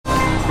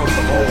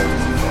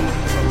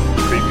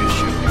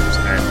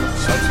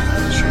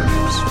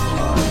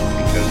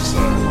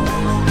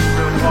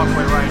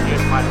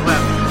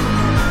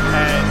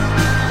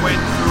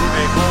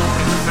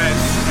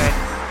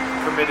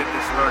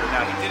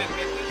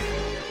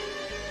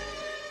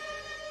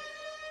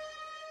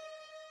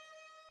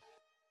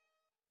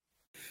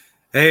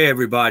Hey,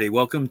 everybody.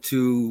 Welcome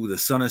to the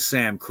Son of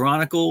Sam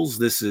Chronicles.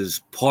 This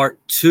is part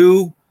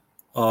 2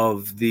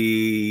 of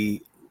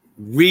the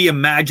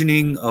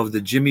reimagining of the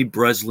Jimmy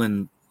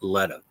Breslin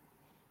letter.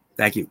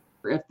 Thank you.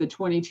 If the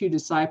 22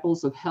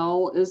 disciples of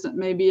hell isn't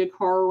maybe a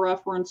car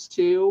reference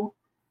too.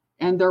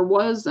 And there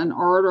was an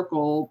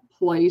article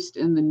placed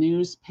in the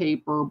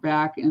newspaper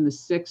back in the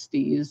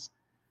 60s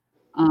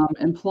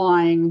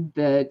implying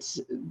that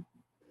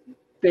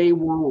they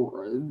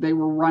were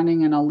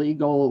running an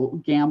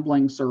illegal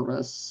gambling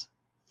service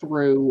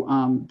through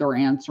their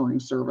answering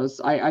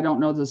service. I don't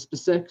know the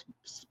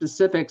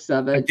specifics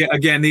of it.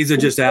 Again, these are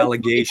just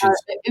allegations.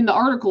 In the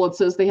article, it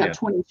says they have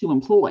 22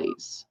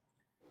 employees.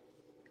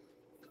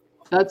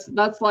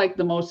 That's like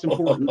the most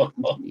important thing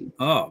to me.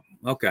 Oh,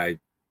 okay.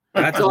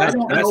 I don't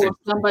know if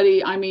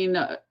somebody,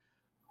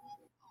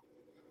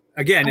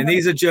 again, and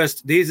these,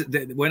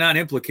 we're not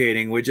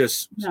implicating, we're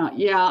just,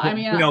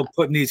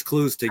 putting these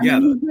clues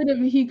together.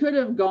 He could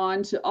have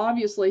gone to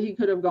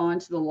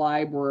the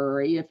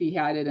library if he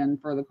had it in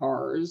for the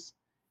cars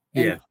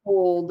and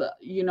pulled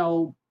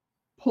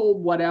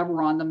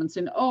whatever on them and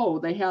said, oh,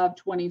 they have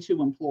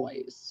 22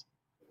 employees.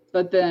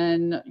 But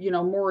then,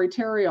 Maury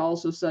Terry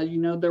also said,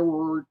 there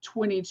were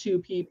 22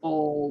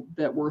 people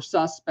that were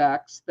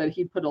suspects that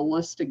he put a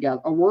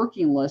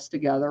working list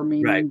together,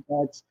 meaning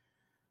that's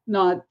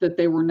not that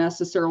they were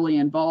necessarily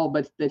involved,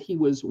 but that he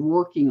was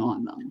working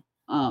on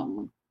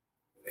them.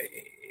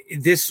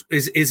 Is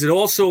it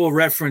also a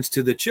reference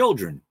to the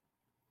children?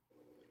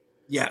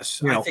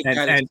 Yes, I think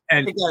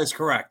that is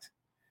correct.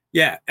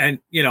 Yeah, and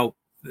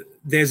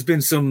there's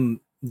been some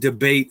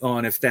debate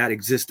on if that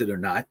existed or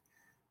not,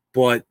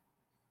 but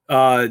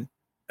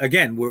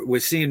again, we're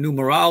seeing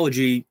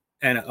numerology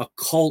and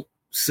occult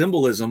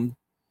symbolism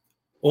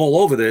all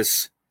over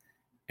this,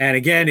 and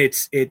again,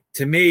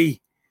 to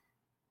me,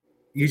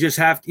 you just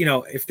have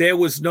to, if there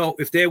was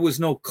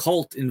no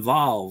cult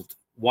involved,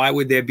 why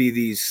would there be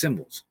these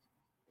symbols?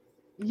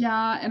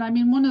 Yeah, and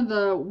one of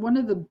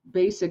the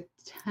basic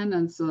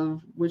tenets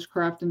of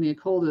witchcraft and the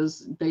occult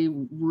is they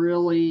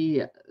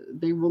really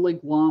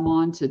glom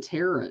on to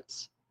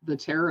the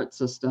tarot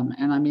system,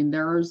 and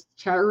there's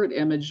tarot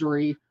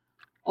imagery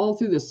all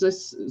through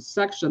this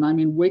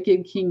section.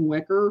 Wicked King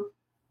Wicker,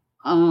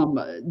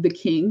 the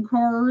King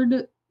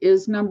card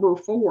is number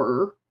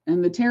 4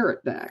 in the tarot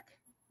deck.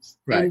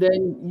 Right. And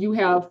then you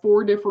have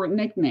 4 different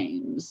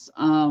nicknames.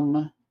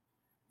 4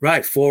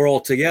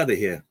 altogether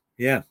here.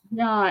 Yeah.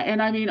 Yeah.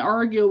 And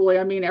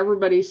arguably,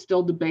 everybody's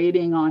still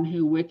debating on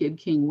who Wicked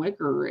King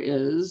Wicker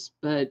is,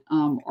 but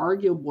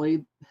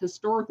arguably,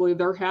 historically,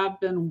 there have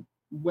been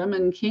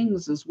women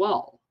kings as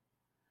well.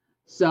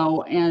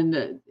 So,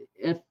 and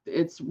if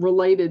it's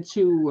related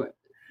to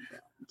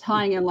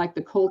tying in like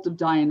the cult of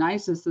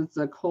Dionysus, it's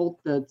a cult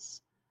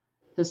that's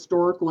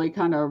historically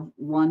kind of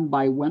run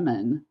by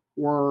women,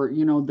 or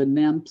the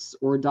nymphs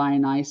or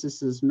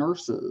Dionysus's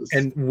nurses.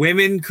 And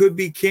women could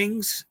be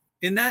kings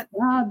in that?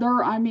 Yeah,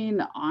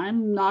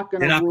 I'm not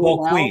going to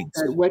rule out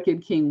that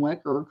Wicked King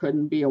Wicker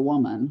couldn't be a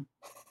woman.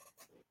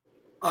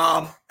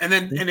 And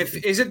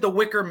is it the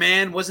Wicker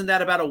Man? Wasn't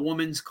that about a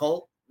woman's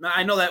cult?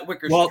 I know that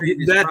Wicker. Well,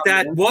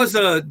 that was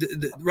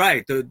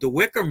the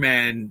Wicker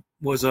Man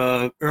was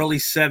a early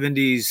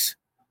 70s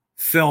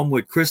film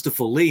with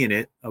Christopher Lee in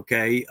it.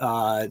 Okay,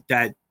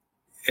 that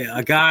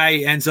a guy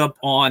ends up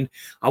on,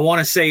 I want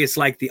to say it's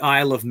like the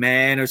Isle of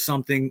Man or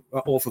something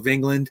off of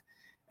England,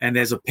 and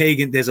there's a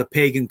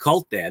pagan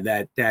cult there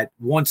that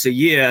once a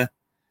year,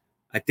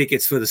 I think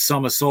it's for the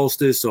summer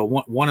solstice or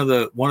one of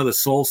the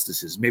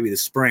solstices, maybe the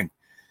spring,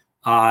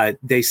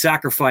 they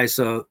sacrifice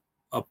a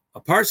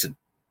person.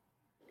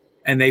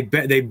 And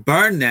they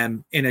burn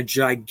them in a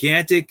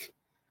gigantic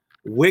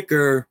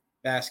wicker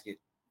basket.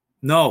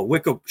 No,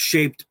 wicker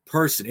shaped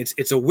person.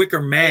 It's a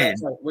wicker man.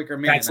 Yeah, wicker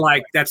man.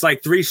 That's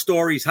like 3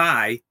 stories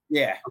high.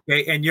 Yeah.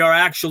 Okay, and you're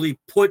actually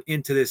put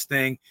into this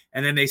thing,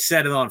 and then they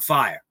set it on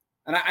fire.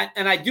 And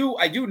I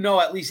do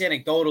know, at least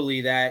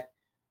anecdotally, that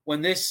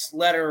when this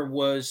letter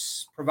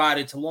was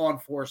provided to law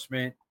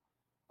enforcement,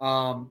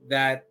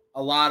 that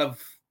a lot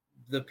of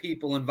the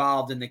people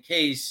involved in the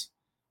case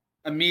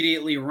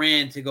immediately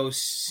ran to go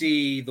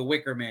see the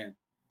Wicker Man.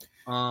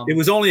 It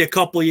was only a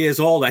couple of years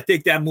old. I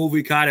think that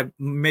movie kind of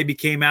maybe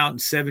came out in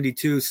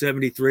 72,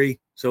 73.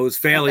 So it was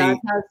fairly...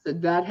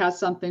 That has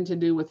something to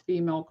do with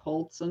female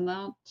cults and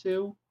that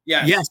too?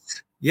 Yes.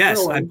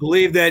 Really? I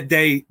believe that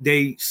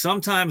they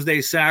sometimes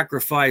they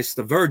sacrifice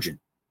the virgin.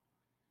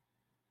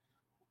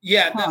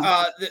 Yeah.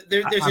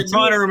 I'm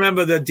trying to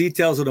remember the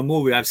details of the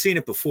movie. I've seen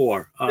it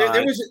before.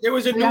 There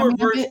was a newer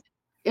version.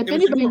 If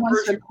anybody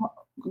wants to...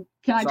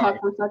 Can I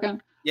talk for a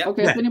second? Yep.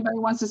 Okay, if anybody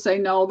wants to say,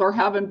 no, there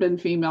haven't been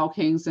female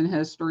kings in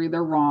history,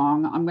 they're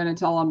wrong. I'm going to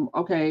tell them,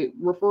 okay,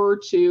 refer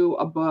to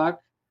a book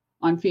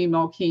on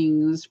female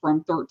kings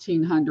from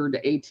 1300 to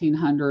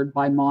 1800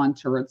 by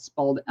Monter. It's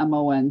spelled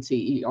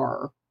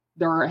Monter.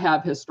 There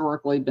have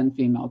historically been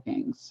female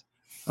kings.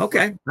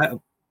 Okay.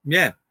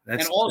 Yeah.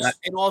 And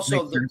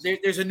also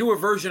there's a newer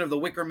version of the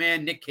Wicker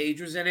Man. Nick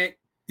Cage was in it.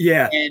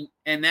 Yeah.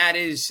 And that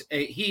is,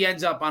 he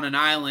ends up on an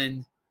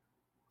island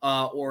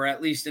or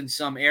at least in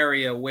some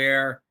area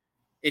where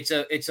it's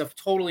a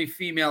totally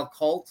female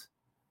cult.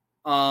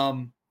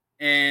 And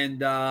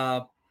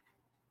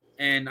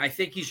I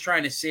think he's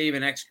trying to save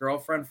an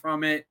ex-girlfriend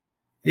from it.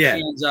 And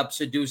she ends up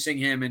seducing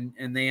him,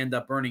 and they end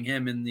up burning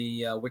him in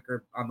the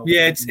wicker on the.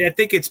 Yeah, I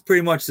think it's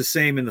pretty much the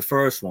same in the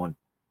first one.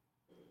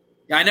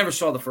 Yeah, I never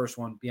saw the first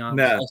one. Be honest,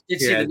 No, I did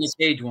see the Nick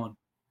Cage one.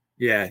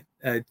 Yeah,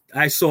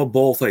 I saw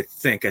both. I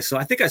think I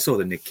saw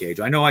the Nick Cage.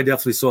 I know I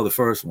definitely saw the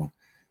first one,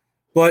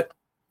 but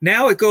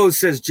now it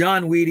says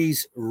John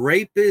Wheaties,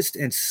 rapist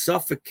and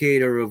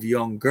suffocator of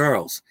young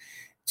girls.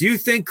 Do you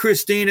think,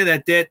 Christina,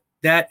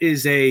 that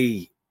is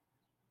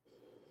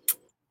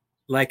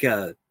like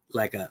a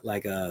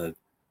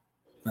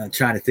I'm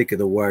trying to think of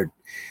the word.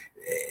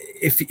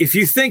 If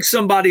you think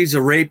somebody's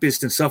a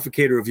rapist and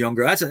suffocator of young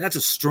girls, that's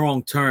a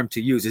strong term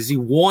to use. Is he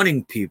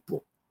warning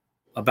people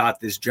about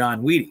this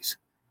John Wheaties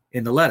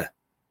in the letter?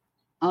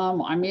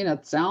 I mean,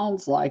 it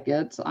sounds like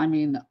it. I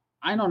mean,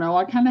 I don't know.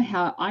 I'm kind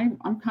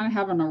of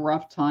having a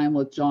rough time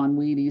with John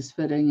Wheaties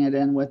fitting it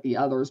in with the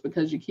others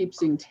because you keep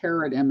seeing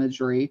tarot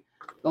imagery.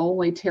 The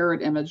only tarot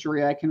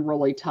imagery I can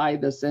really tie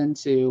this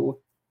into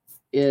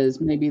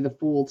is maybe the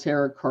Fool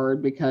tarot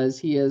card because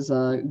he is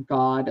a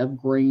god of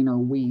grain or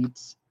wheat.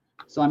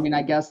 So, I mean,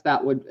 I guess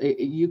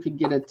you could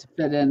get it to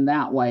fit in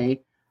that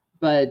way.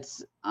 But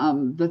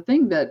the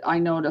thing that I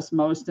notice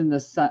most in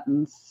this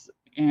sentence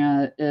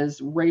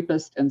is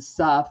rapist and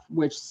suff,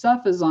 which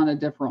suff is on a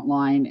different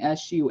line,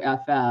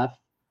 SUFF.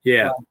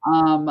 Yeah.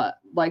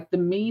 Like the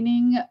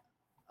meaning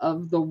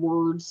of the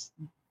words,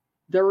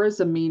 there is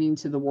a meaning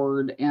to the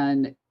word,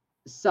 and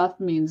suff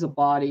means a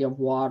body of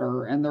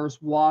water, and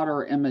there's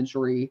water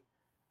imagery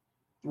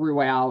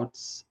throughout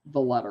the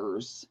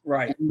letters.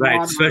 Right.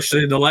 Right.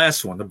 Especially in the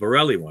last one, the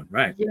Borelli one.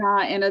 Right.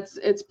 Yeah. And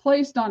it's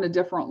placed on a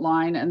different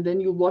line. And then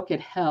you look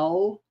at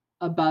hell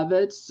above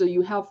it. So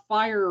you have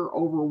fire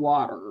over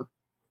water.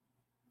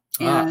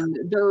 And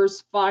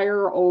there's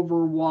fire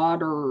over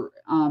water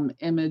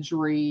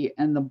imagery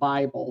in the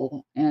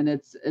Bible. And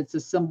it's a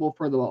symbol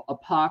for the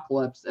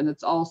apocalypse. And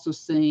it's also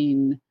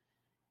seen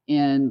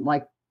in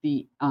like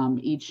the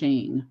I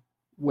Ching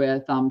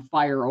with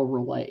fire over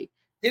lake.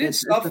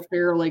 It's a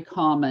fairly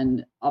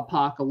common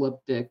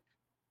apocalyptic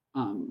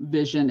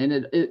vision,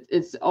 and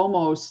it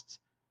almost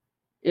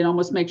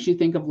makes you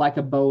think of like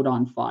a boat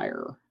on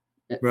fire,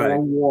 or a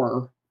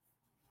war.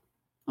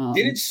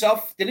 Didn't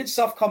Suff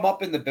come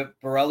up in the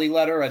Borelli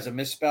letter as a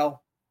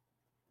misspell?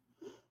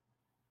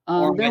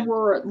 There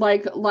were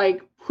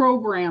like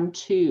program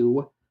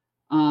 2.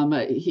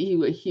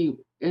 He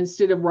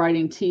instead of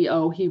writing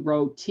TO, he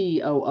wrote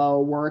TOO,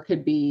 where it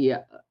could be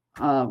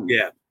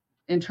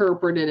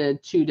interpreted in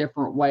 2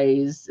 different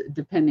ways,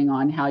 depending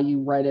on how you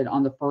read it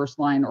on the first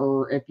line,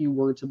 or if you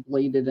were to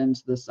bleed it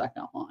into the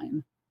second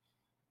line.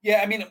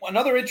 Yeah, I mean,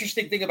 another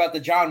interesting thing about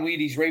the John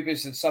Wheaties,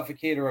 rapist and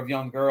suffocator of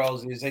young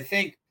girls, is I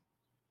think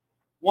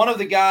one of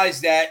the guys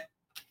that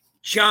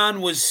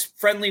John was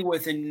friendly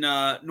with in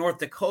North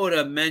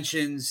Dakota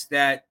mentions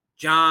that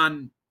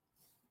John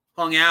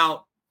hung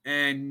out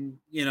and,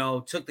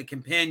 took the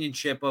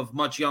companionship of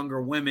much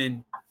younger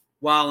women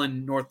while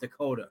in North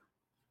Dakota.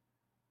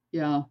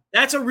 Yeah.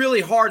 That's a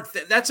really hard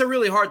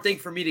thing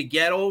for me to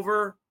get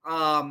over,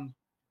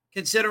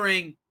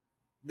 considering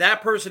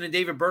that person and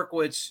David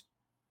Berkowitz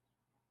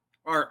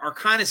are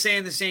kind of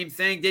saying the same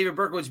thing. David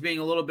Berkowitz being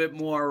a little bit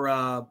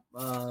more,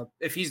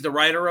 if he's the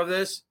writer of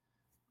this,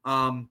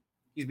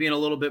 he's being a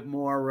little bit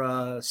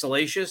more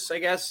salacious, I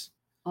guess.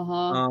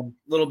 A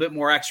little bit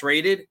more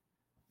X-rated.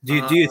 Do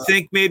you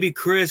think maybe,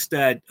 Kris,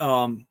 that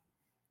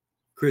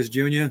Kris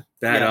Jr.,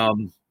 that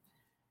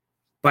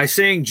by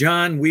saying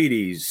John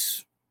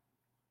Wheaties,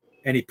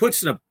 and he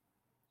puts an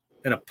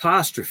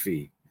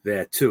apostrophe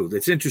there too.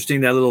 That's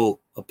interesting, that little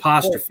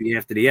apostrophe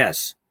after the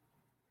S.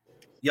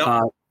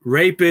 Yep.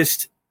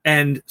 Rapist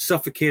and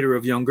suffocator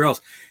of young girls.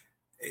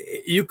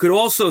 You could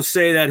also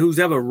say that who's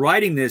ever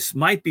writing this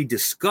might be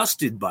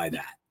disgusted by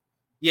that.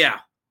 Yeah.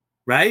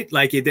 Right?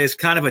 Like there's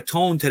kind of a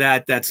tone to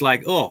that that's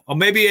like, or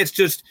maybe it's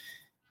just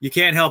you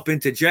can't help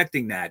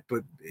interjecting that.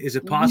 But is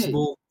it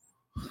possible?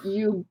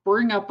 You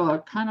bring up a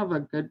kind of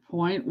a good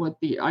point with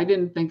I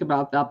didn't think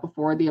about that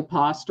before. The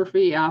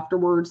apostrophe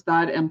afterwards,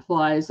 that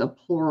implies a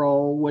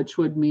plural, which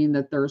would mean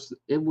that there's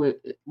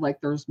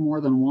more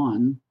than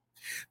one.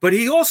 But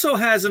he also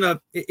has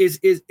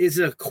is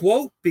a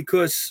quote,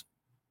 because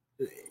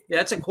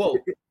that's a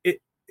quote.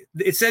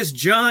 It says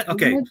John.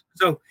 Okay,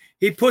 so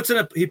he puts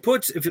if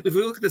we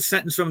look at the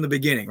sentence from the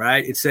beginning,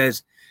 right? It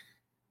says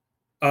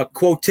a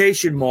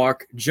quotation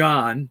mark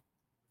John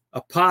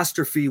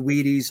apostrophe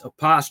Wheaties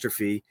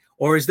apostrophe,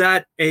 or is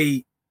that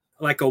a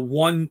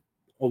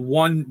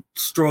one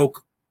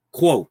stroke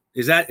quote?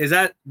 Is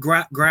that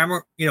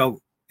grammar?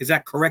 Is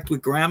that correct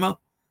with grammar?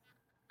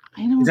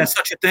 I don't. Is that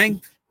such a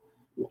thing?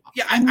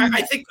 Yeah,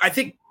 I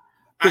think.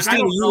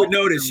 Christina, you would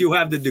know this. You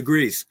have the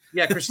degrees.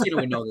 Yeah, Christina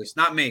would know this,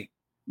 not me.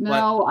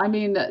 No, I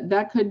mean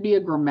that could be a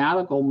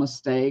grammatical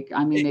mistake.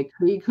 I mean,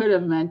 he could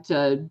have meant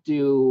to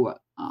do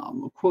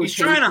quotation. He's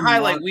trying to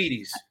highlight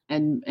Wheaties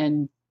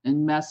and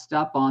messed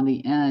up on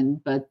the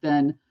end. But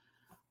then,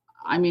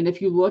 I mean,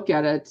 if you look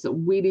at it,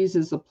 Wheaties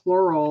is a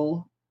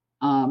plural,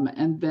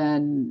 and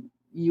then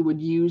you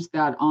would use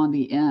that on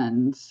the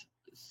end.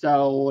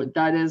 So it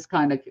is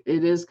kind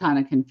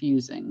of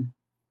confusing.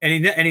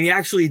 And he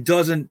actually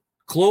doesn't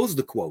close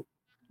the quote.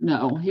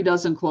 No, he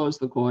doesn't close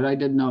the quote. I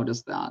did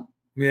notice that.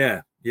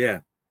 Yeah.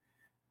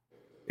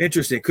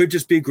 Interesting. It could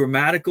just be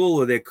grammatical,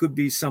 or there could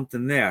be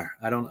something there.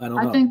 I don't know.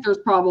 I think there's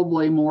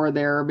probably more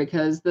there,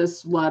 because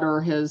this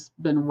letter has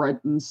been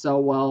written so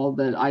well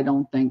that I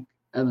don't think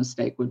a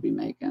mistake would be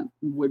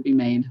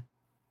made.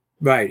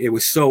 Right. It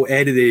was so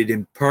edited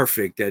and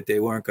perfect that they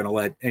weren't going to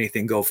let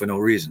anything go for no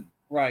reason.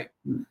 Right.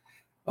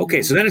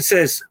 Okay. So then it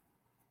says,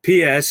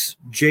 P.S.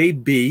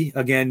 J.B.,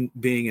 again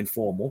being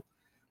informal,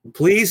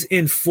 please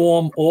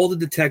inform all the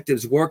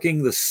detectives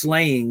working the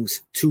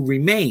slayings to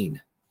remain.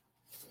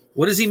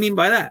 What does he mean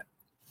by that?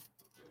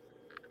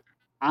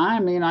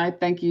 I mean, I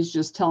think he's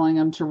just telling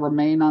them to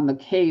remain on the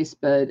case,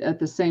 but at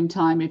the same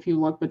time, if you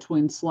look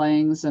between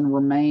slayings and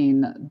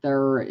remain,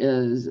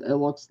 it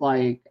looks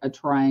like a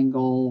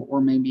triangle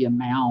or maybe a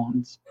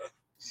mound.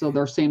 So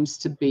there seems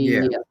to be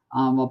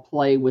a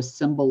play with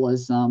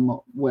symbolism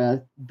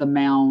with the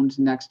mound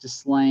next to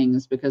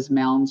slayings, because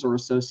mounds are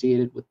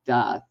associated with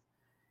death.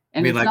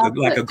 And you mean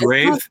like a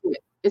grave?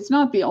 It's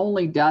not the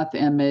only death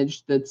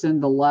image that's in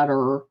the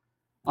letter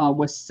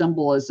with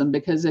symbolism,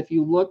 because if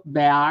you look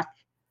back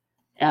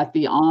at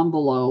the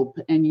envelope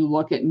and you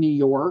look at New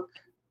York,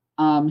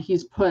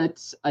 he's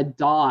put a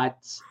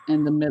dot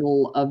in the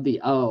middle of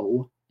the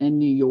O in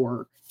New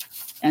York.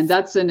 And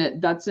that's an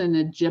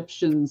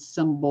Egyptian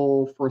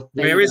symbol for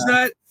theta. Where is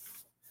that?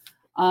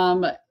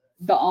 The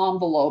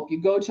envelope.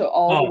 You go to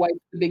the way to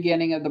the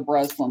beginning of the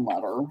Breslin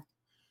letter.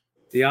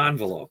 The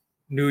envelope.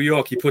 New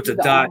York, he puts a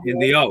dot in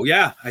the O.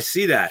 Yeah, I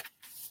see that.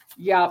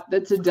 Yeah,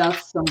 it's a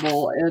death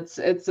symbol. It's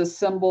a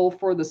symbol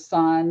for the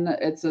sun.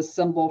 It's a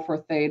symbol for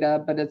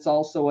theta, but it's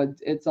also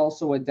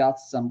a death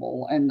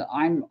symbol. And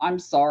I'm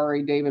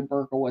sorry, David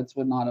Berkowitz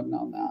would not have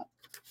known that.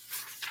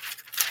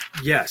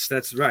 Yes,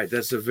 that's right.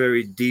 That's a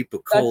very deep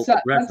occult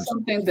reference. That's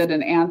something that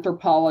an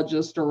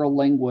anthropologist or a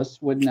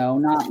linguist would know.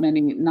 Not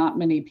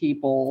many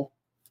people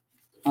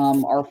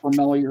are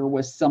familiar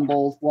with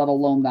symbols, let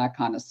alone that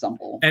kind of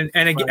symbol. And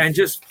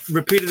just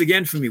repeat it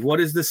again for me. What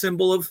is the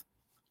symbol of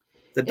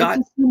the dot?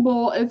 It's a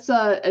symbol. It's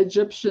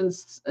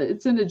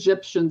an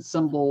Egyptian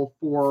symbol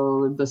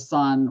for the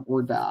sun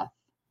or death.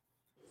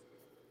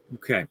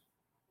 Okay.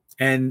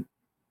 And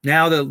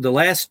now the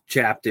last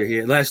chapter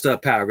here, last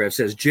paragraph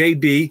says,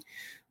 JB,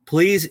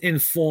 please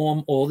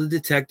inform all the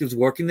detectives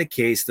working the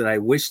case that I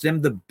wish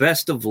them the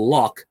best of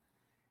luck.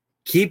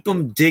 Keep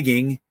them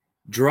digging,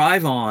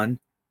 drive on,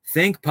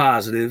 think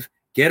positive,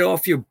 get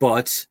off your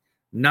butts,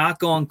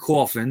 knock on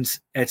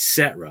coffins,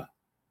 etc.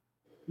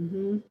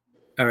 Mm-hmm.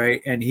 All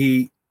right. And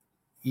he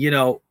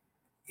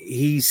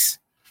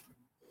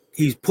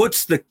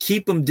puts the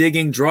keep them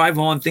digging, drive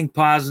on, think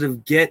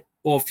positive, get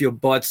off your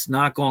butts,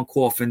 knock on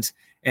coffins,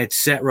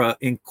 etc.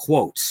 in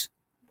quotes.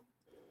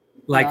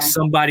 Like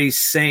somebody's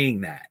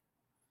saying that.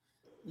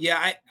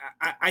 Yeah,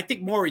 I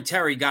think Maury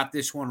Terry got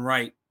this one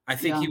right. I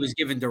think he was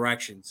given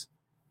directions.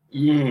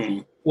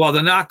 Well,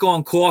 the knock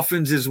on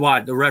coffins is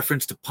what? The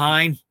reference to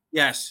Pine?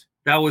 Yes.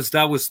 That was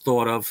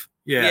thought of.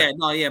 Yeah.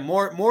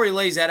 Maury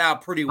lays that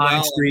out pretty well.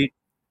 Pine Street.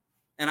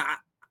 And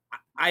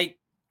I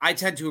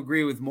tend to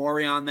agree with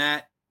Maury on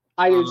that.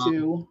 I do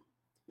too.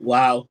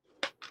 Wow.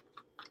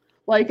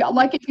 Like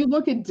if you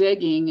look at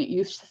digging,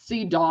 you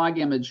see dog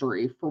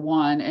imagery for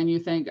one, and you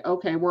think,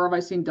 okay, where have I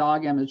seen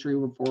dog imagery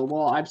before?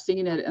 Well, I've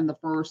seen it in the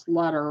first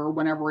letter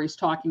whenever he's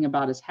talking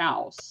about his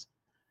house.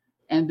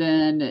 And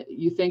then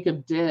you think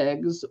of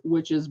digs,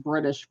 which is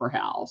British for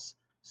house.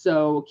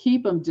 So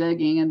keep them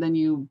digging, and then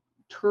you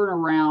turn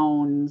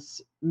around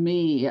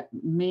me,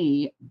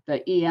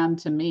 the EM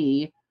to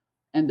me,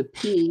 and the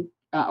peak,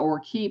 or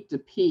keep to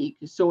peak.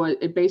 So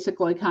it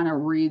basically kind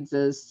of reads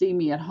as see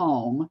me at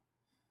home.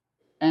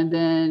 And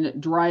then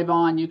drive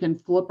on, you can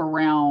flip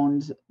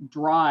around,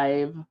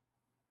 drive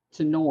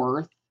to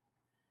north.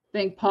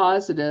 Think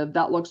positive,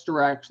 that looks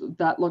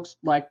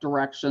like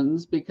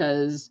directions,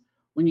 because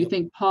when you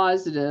think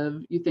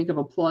positive, you think of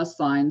a plus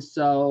sign.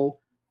 So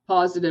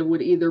positive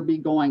would either be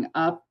going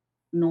up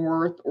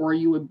north, or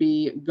you would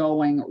be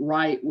going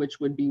right, which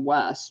would be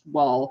west.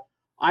 Well,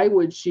 I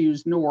would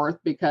choose north,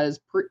 because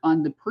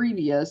on the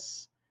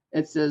previous,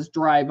 it says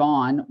drive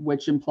on,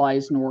 which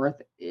implies north.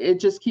 It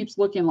just keeps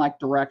looking like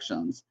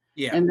directions.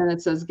 Yeah. And then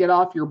it says get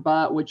off your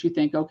butt, which you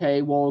think,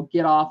 okay, well,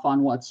 get off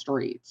on what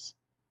streets?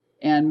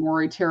 And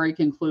Maury Terry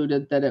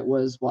concluded that it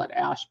was what,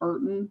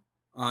 Ashburton?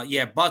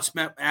 Butts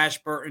meant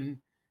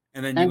Ashburton.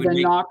 And then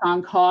knock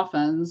on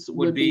coffins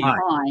would be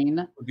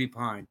Pine. Would be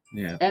Pine.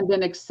 Yeah. And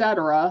then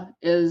etc.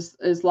 is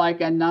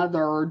like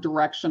another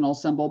directional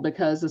symbol,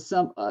 because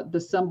the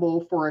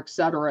symbol for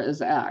etc.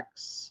 is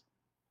X.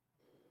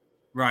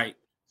 Right.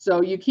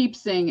 So you keep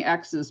seeing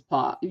X's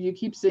you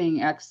keep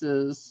seeing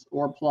X's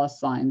or plus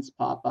signs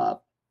pop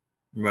up.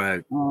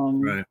 Right.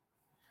 Right.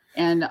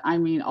 And I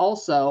mean,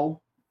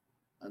 also,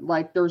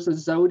 like there's a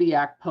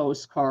Zodiac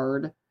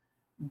postcard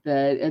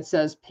that it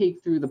says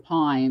peek through the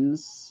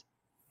pines,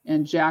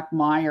 and Jack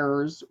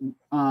Myers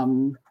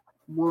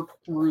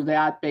worked through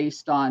that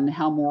based on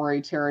how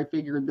Maury Terry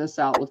figured this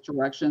out with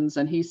directions.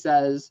 And he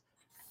says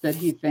that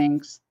he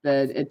thinks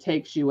that it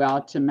takes you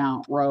out to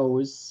Mount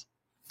Rose.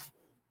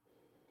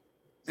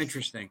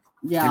 Interesting.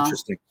 Yeah.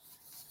 Interesting.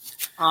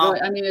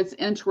 I mean, it's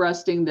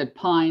interesting that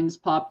Pines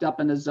popped up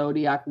in a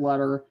Zodiac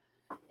letter,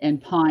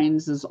 and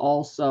Pines is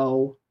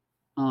also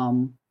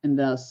in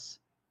this.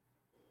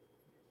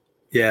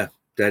 Yeah,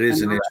 that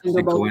is an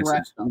interesting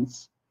coincidence.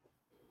 Directions.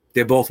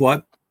 They're both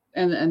what?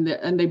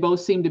 And they both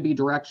seem to be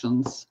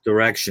directions.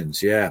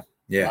 Directions, yeah.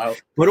 Wow.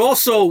 But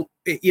also,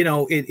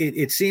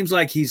 it seems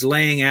like he's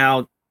laying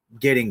out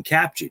getting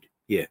captured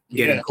here,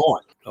 getting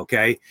caught.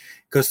 Okay,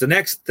 because the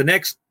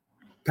next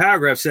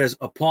paragraph says,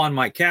 "Upon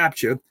my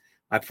capture,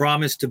 I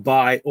promise to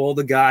buy all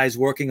the guys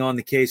working on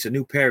the case a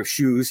new pair of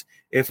shoes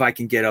if I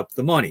can get up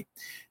the money."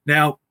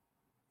 Now,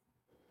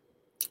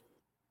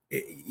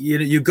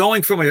 you're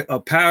going from a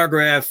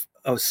paragraph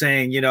of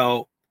saying,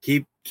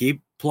 keep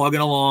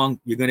plugging along,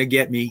 you're going to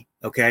get me,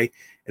 okay?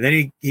 And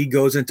then he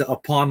goes into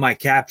upon my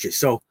capture.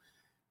 So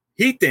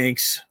he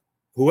thinks,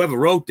 whoever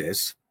wrote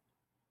this,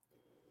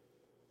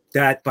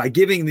 that by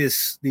giving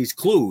these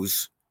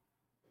clues,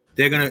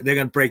 they're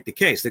gonna break the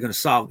case. They're gonna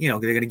solve, they're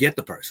gonna get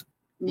the person.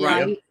 Yeah,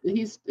 right.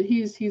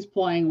 He's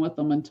playing with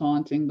them and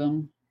taunting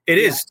them. It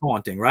is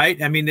taunting,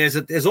 right? I mean,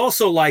 there's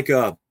also like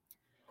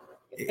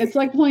it's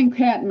like playing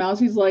cat and mouse.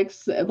 He's like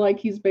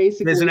he's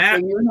basically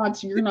saying, you're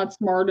not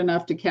smart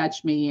enough to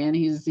catch me, and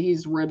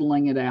he's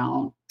riddling it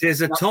out.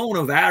 There's a tone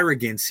of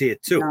arrogance here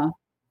too. Yeah.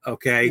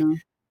 Okay.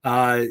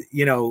 Yeah.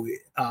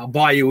 I'll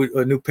buy you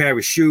a new pair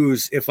of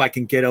shoes if I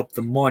can get up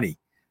the money.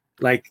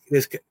 Like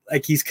this,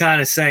 like he's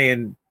kind of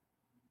saying,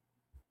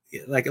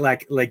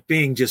 like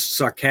being just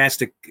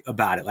sarcastic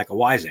about it, like a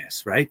wise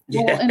ass, right?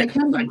 Well, and it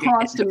comes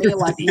across to me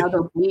like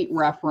another Beat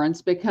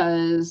reference,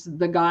 because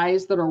the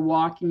guys that are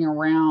walking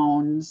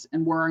around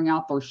and wearing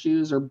out their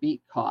shoes are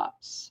beat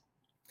cops.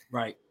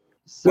 Right.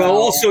 So,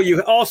 well,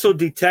 also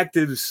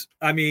detectives.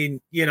 I mean,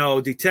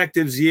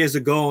 detectives years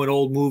ago in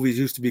old movies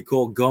used to be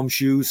called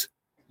gumshoes.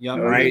 Yeah.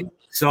 Right.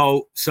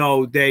 So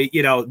they,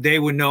 they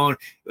were known.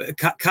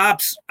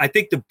 Cops. I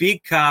think the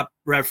beat cop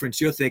reference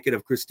you're thinking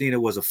of, Christina,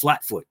 was a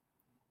flatfoot.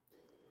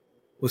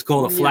 Was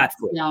called a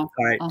flatfoot. Yeah. All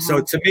right. Uh-huh.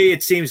 So to me,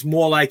 it seems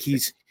more like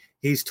he's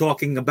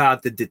talking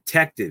about the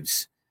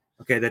detectives.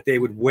 Okay, that they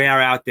would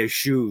wear out their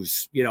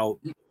shoes.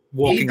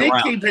 Walking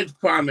around. He did keep his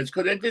promise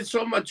because they did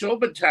so much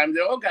overtime. They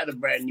all got a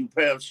brand new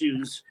pair of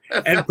shoes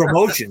and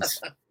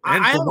promotions.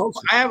 I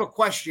have a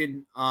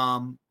question.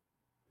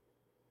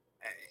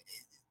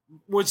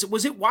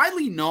 Was it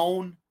widely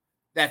known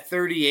that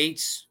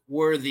 38s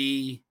were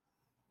the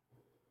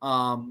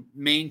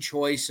main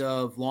choice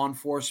of law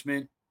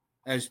enforcement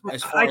as far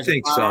as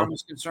the firearm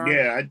is concerned?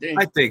 Yeah,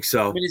 I think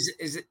so. I mean,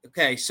 is it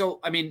okay? So,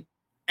 I mean,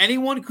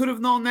 anyone could have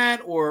known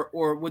that, or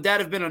would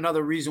that have been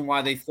another reason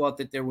why they thought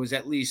that there was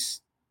at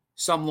least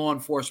some law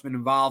enforcement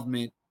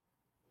involvement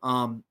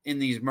in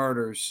these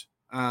murders?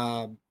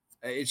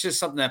 It's just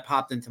something that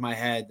popped into my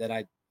head that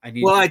I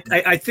need. Well,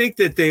 I think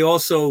that they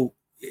also,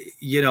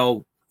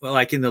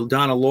 like in the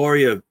Donna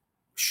Lauria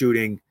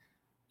shooting,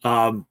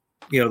 the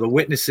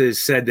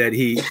witnesses said that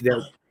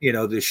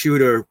the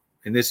shooter,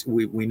 and this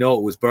we know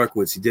it was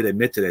Berkowitz. He did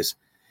admit to this.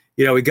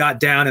 He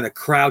got down in a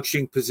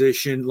crouching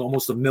position,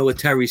 almost a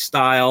military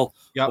style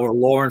or a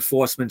law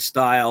enforcement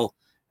style.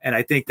 And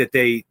I think that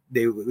they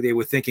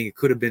were thinking it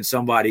could have been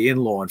somebody in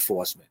law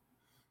enforcement.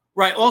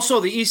 Right. Also,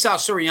 the Esau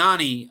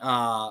Suriani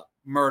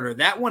murder,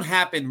 that one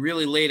happened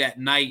really late at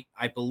night,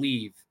 I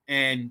believe.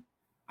 And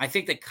I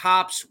think the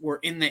cops were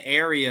in the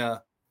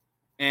area,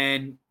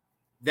 and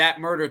that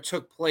murder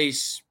took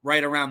place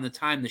right around the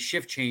time the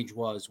shift change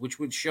was, which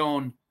would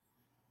shown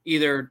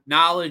either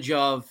knowledge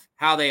of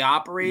how they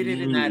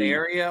operated in that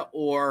area,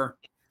 or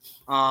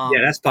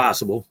that's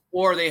possible,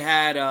 or they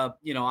had a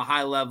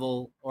high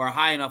level or a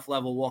high enough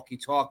level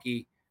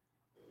walkie-talkie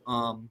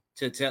to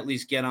at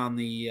least get on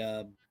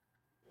the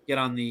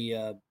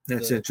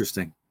that's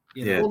interesting.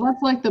 Well,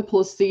 that's like the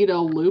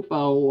Placido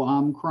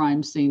Lupo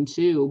crime scene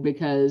too,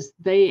 because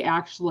they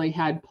actually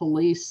had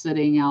police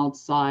sitting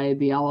outside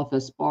the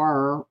Elephas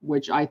bar,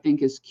 which I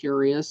think is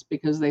curious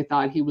because they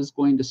thought he was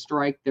going to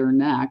strike there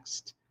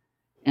next.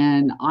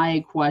 And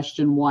I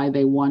question why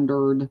they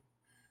wondered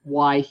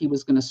why he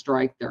was going to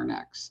strike there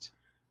next.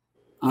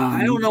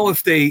 I don't know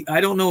if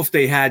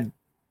they had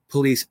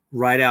police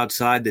right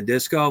outside the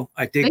disco.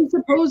 I think they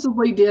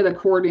supposedly did,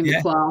 according to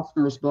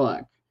Klausner's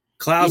book.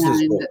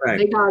 Klausner's book, right.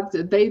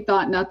 They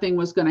thought nothing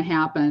was going to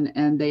happen,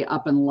 and they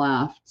up and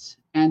left.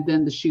 And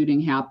then the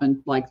shooting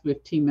happened like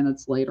 15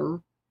 minutes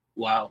later.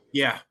 Wow.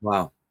 Yeah.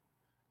 Wow.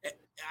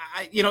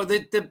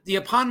 The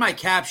upon my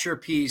capture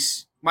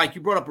piece, Mike,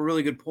 you brought up a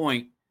really good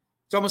point.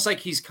 It's almost like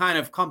he's kind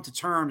of come to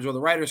terms, or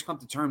the writers come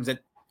to terms, that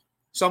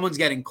someone's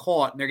getting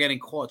caught and they're getting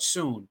caught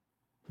soon.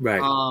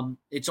 Right.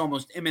 It's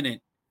almost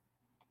imminent.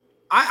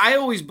 I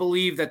always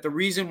believe that the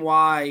reason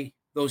why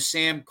those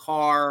Sam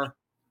Carr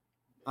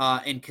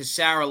and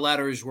Cassara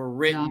letters were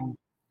written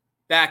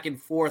back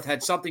and forth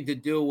had something to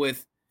do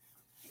with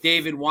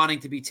David wanting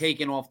to be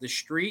taken off the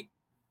street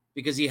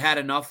because he had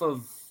enough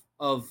of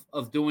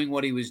doing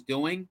what he was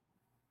doing.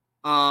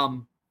 I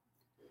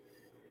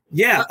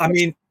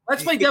mean,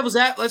 let's play devil's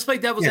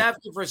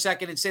advocate for a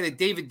second and say that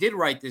David did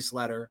write this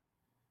letter.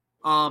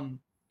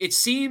 It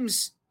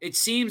seems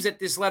that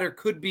this letter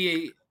could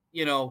be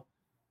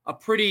a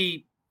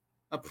pretty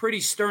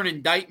stern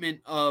indictment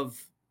of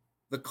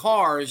the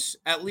Carrs,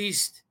 at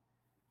least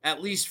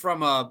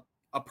from a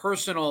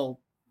personal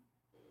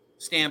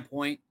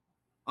standpoint.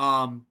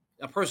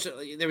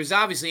 There was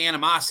obviously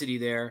animosity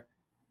there.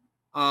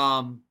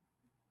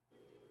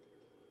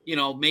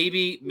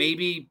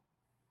 Maybe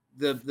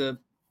the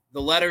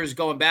letters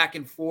going back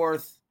and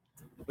forth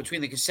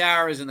between the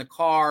Cassaras and the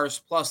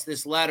Carrs, plus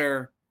this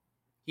letter,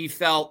 he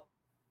felt,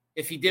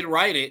 if he did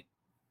write it,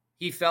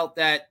 he felt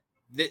that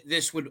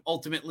this would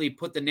ultimately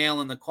put the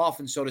nail in the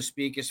coffin, so to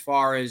speak, as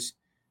far as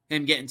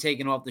him getting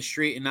taken off the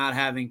street and not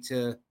having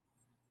to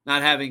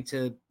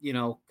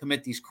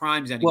commit these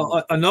crimes anymore.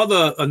 Well,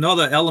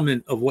 another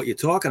element of what you're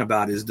talking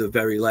about is the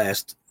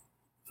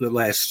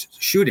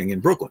last shooting in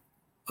Brooklyn.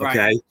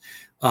 Okay.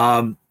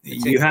 Right.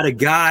 You had a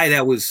guy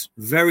that was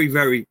very,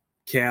 very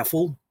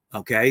careful.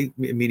 Okay.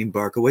 Meaning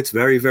Berkowitz,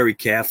 very, very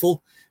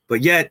careful,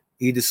 but yet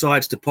he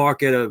decides to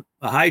park at a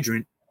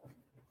hydrant.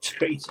 It's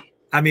crazy.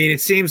 I mean,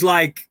 it seems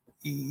like,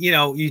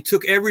 you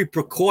took every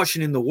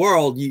precaution in the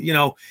world.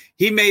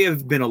 He may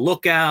have been a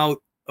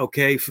lookout.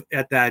 Okay.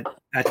 At that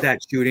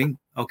shooting.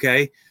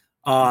 Okay.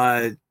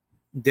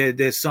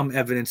 There's some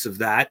evidence of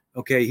that.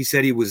 Okay. He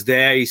said he was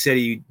there. He said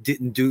he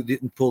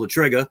didn't pull the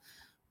trigger,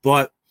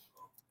 but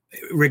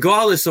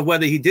regardless of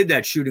whether he did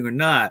that shooting or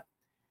not,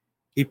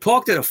 he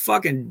parked at a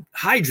fucking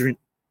hydrant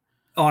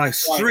on a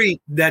street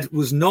that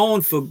was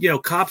known for,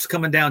 cops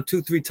coming down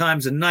 2-3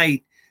 times a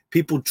night,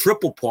 people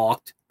triple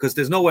parked because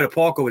there's nowhere to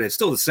park over there. It's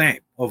still the same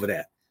over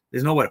there.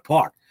 There's nowhere to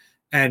park.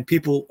 And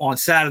people on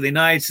Saturday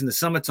nights in the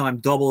summertime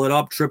double it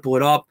up, triple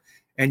it up,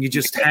 and you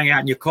just hang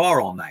out in your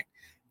car all night.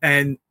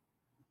 And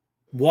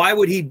why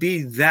would he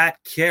be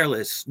that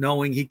careless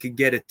knowing he could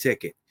get a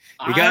ticket?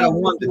 You got to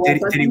wonder,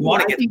 did he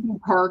want to get... I think he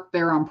parked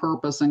there on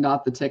purpose and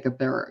got the ticket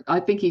there. I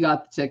think he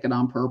got the ticket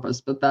on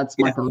purpose, but that's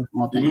my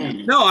personal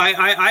opinion. No,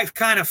 I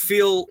kind of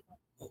feel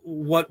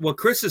what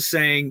Kris is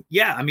saying.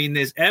 Yeah, I mean,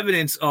 there's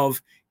evidence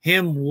of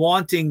him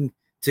wanting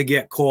to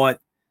get caught,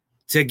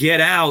 to get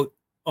out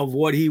of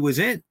what he was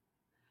in.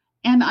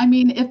 And I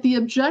mean, if the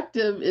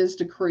objective is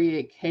to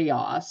create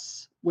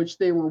chaos, which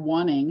they were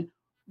wanting,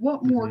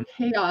 what more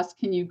chaos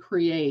can you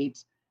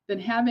create than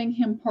having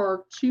him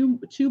park two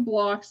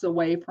blocks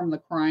away from the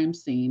crime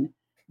scene,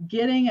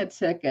 getting a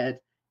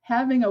ticket,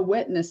 having a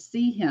witness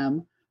see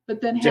him,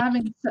 but then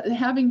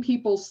having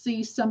people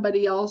see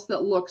somebody else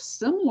that looks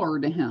similar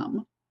to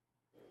him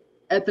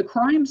at the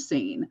crime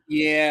scene.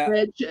 Yeah.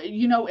 Which,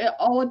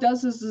 all it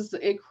does is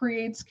it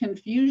creates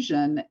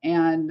confusion.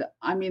 And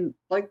I mean,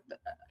 like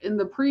in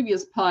the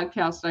previous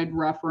podcast, I'd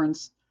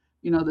referenced,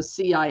 the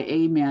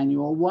CIA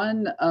manual.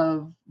 One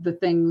of the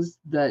things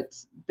that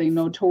they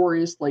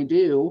notoriously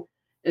do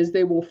is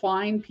they will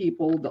find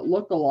people that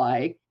look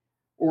alike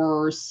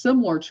or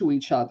similar to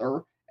each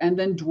other and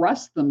then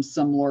dress them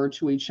similar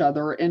to each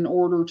other in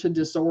order to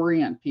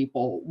disorient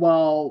people.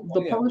 Well,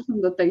 the person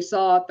that they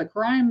saw at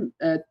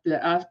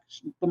the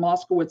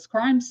Moskowitz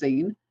crime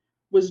scene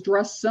was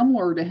dressed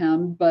similar to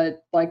him,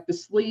 but like the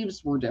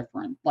sleeves were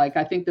different. Like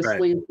I think the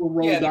sleeves were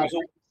rolled up.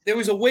 There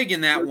was a wig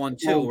in that one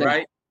too,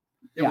 right?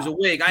 There was a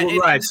wig.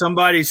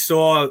 Somebody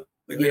saw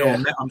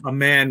a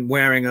man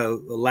wearing a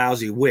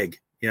lousy wig.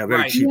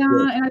 Very cheap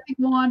wig. And I think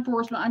law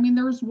enforcement. I mean,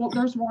 there's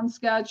one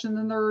sketch, and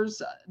then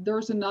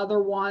there's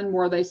another one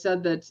where they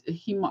said that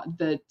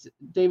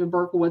David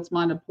Berkowitz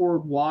might have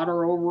poured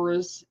water over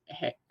his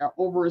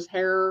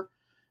hair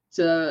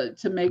to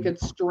make it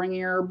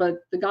stringier. But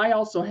the guy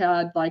also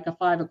had like a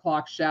 5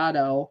 o'clock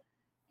shadow,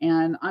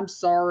 and I'm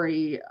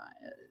sorry,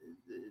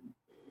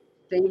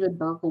 David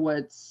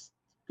Berkowitz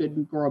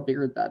couldn't grow a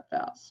beard that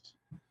fast.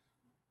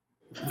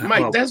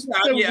 Mike,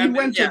 we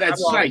went to that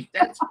site.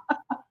 That's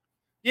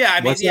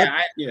I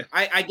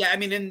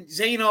mean, and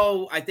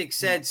Zano, I think,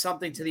 said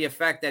something to the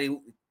effect that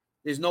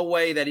there's no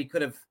way that he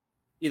could have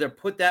either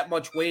put that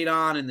much weight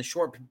on in the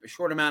short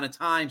amount of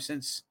time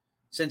since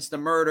the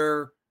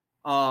murder.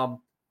 A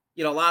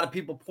lot of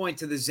people point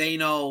to the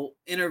Zano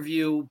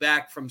interview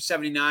back from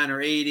 79 or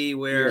 80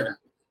 where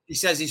he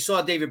says he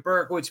saw David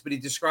Berkowitz, but he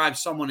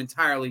describes someone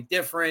entirely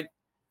different.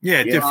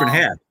 Yeah, different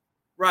hair.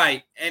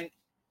 Right. And,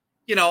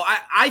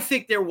 I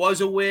think there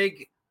was a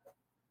wig.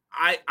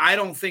 I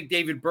don't think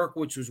David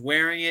Berkowitz was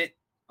wearing it.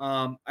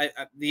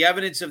 The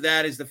evidence of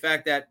that is the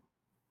fact that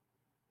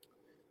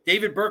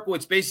David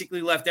Berkowitz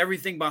basically left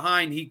everything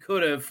behind he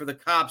could have for the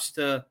cops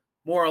to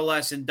more or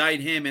less indict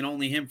him and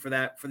only him for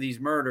these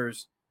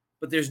murders.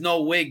 But there's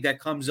no wig that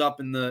comes up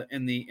in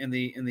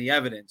the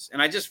evidence,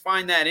 and I just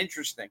find that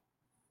interesting.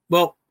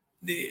 Well,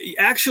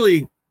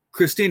 actually,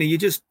 Christina, you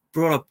just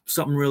brought up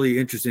something really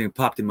interesting and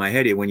popped in my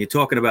head here when you're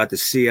talking about the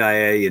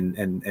CIA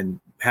and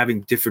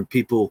having different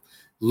people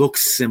look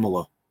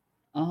similar.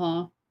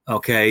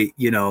 Okay,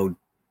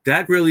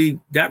 that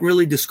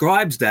really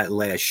describes that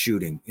last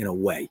shooting in a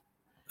way.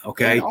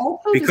 Okay, it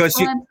also because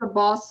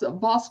describes the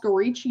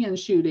Boscorichian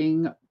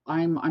shooting.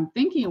 I'm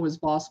thinking it was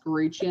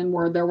Boscorichian,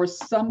 where there was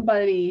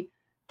somebody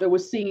that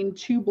was seen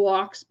 2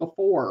 blocks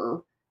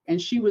before,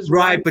 and she was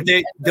right. But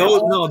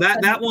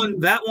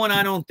that one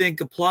I don't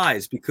think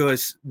applies,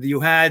 because you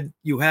had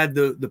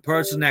the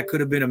person that could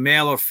have been a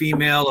male or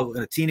female,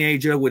 a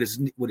teenager with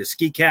a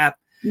ski cap.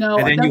 No,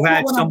 and then you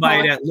had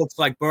somebody that looks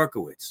like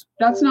Berkowitz.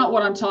 That's not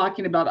what I'm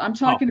talking about. I'm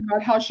talking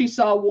about how she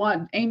saw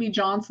Amy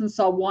Johnson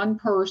saw one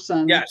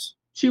person. Yes.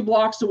 2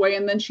 blocks away,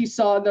 and then she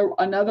saw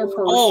another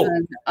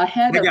person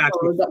ahead of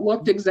her that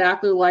looked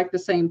exactly like the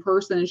same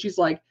person, and she's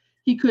like,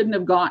 he couldn't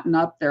have gotten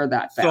up there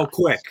that fast. So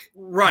quick.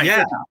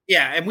 Right.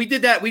 Yeah. And we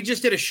did that. We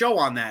just did a show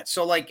on that.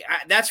 So like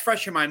that's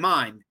fresh in my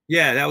mind.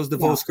 Yeah, that was the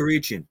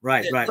Voskorichin.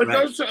 Right. But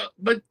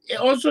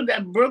also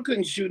that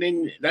Brooklyn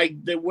shooting,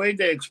 like the way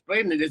they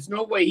explained it, there's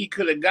no way he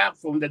could have got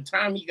from the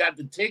time he got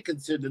the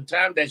tickets to the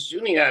time that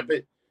shooting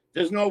happened.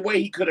 There's no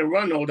way he could have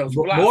run all those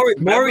blocks.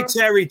 Maury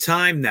Terry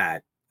timed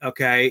that.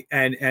 Okay.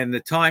 And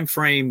the time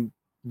frame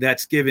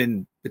that's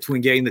given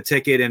between getting the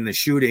ticket and the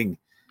shooting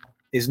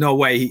is no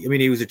way.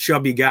 He was a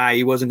chubby guy.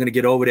 He wasn't going to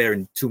get over there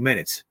in 2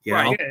 minutes. You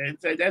know? Yeah,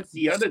 that's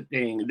the other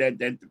thing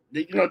that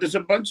there's a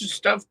bunch of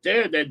stuff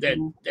there that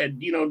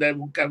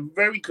got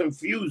very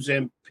confused,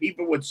 and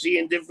people were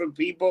seeing different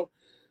people.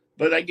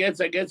 But I guess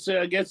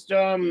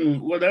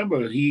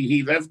whatever,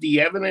 he left the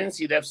evidence,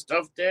 he left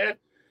stuff there,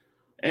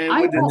 and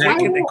I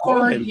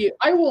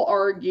will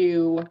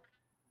argue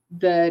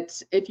that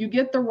if you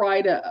get the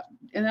right,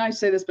 and I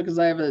say this because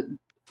I have a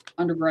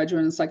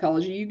undergraduate in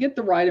psychology, you get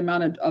the right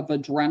amount of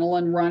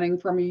adrenaline running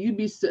from you, you'd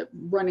be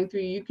running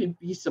through, you could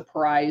be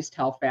surprised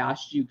how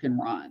fast you can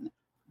run.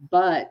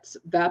 But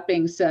that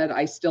being said,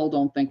 I still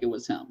don't think it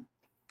was him.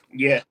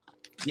 Yeah,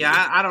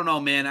 I don't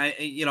know, man.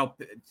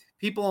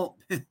 People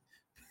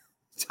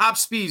top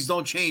speeds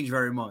don't change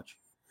very much.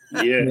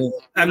 Yeah.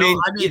 I mean,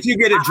 if you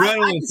get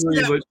adrenaline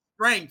through, but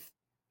strength,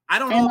 I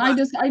don't know.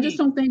 And I just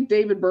don't think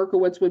David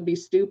Berkowitz would be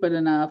stupid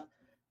enough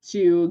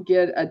to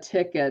get a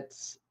ticket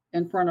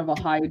in front of a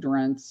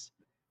hydrant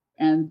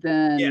and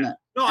then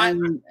I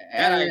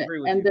agree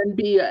with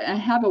you. Then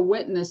have a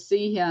witness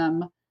see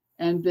him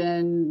and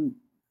then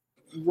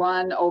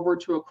run over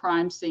to a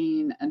crime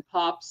scene and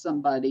pop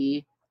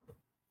somebody.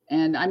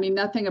 And I mean,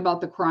 nothing about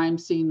the crime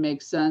scene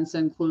makes sense,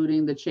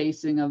 including the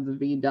chasing of the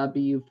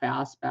VW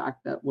fastback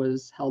that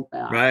was held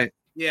back. Right.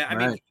 Yeah. I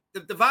mean,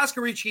 the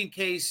Voskorichin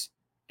case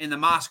and the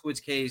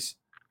Moskowitz case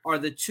are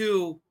the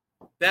two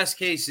best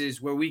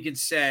cases where we can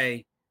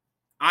say,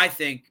 I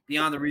think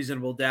beyond a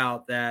reasonable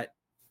doubt, that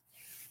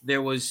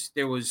there was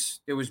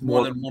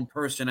more than one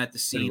person at the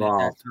scene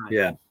involved at that time.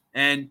 Yeah.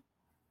 And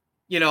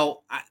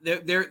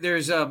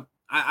there's I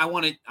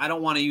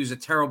don't want to use a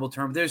terrible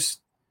term. There was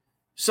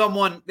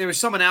someone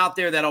out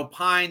there that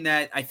opined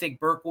that I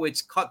think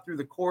Berkowitz cut through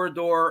the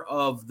corridor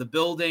of the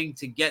building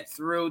to get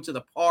through to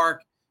the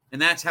park,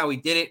 and that's how he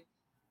did it.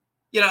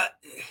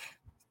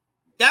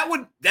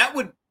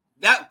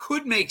 That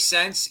could make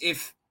sense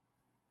if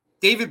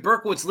David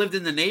Berkowitz lived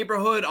in the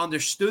neighborhood,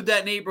 understood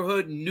that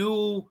neighborhood,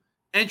 knew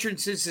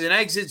entrances and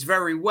exits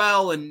very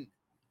well, and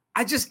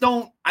and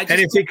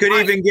if he could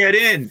even get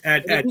in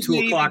at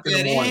 2:00 in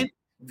the morning.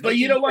 But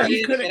you know what?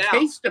 He could have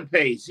cased the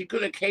place. He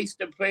could have cased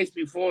the place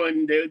before,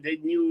 and they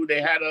knew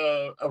they had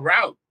a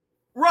route.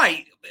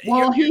 Right.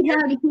 Well, he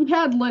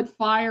had lit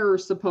fire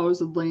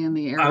supposedly in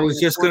the area. I was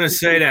just going to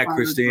say that,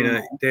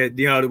 Christina.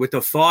 That with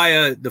the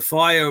fire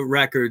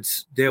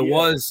records, there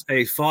was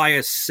a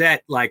fire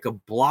set like a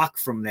block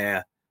from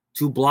there,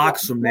 2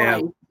 blocks from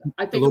there.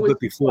 I think a little bit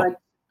before.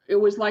 It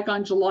was like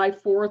on July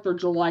 4th or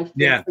July 5th.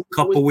 Yeah, a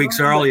couple weeks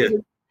earlier.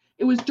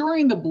 It was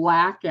during the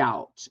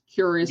blackout,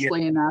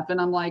 curiously enough, and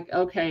I'm like,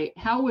 okay,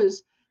 how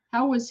was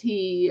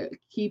he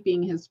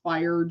keeping his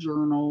fire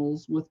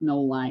journals with no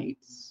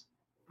lights?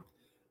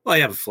 Well,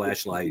 you have a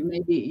flashlight.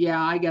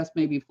 I guess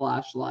maybe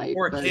flashlight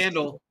or a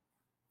candle.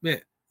 Yeah,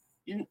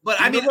 but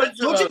I mean,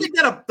 don't you think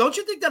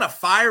that a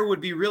fire would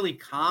be really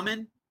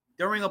common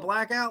during a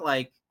blackout?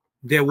 Like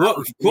there was,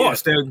 of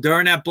course,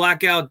 during that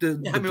blackout, the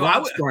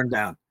Bronx burned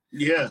down.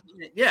 Yeah.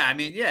 I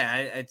mean,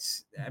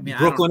 it's. I mean,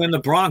 Brooklyn and the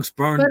Bronx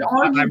burned.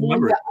 But I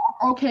remember.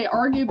 Okay,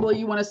 arguably,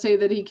 you want to say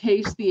that he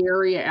cased the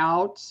area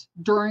out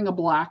during a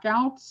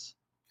blackout?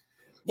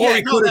 Yeah,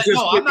 I'm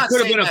not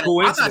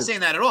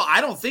saying that at all.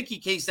 I don't think he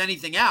cased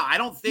anything out. I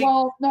don't think.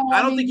 Well, no,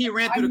 I don't think he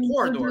ran through the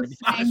corridor. You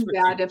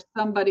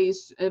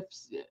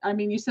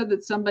said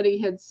that somebody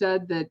had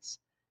said that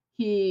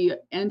he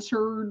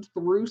entered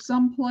through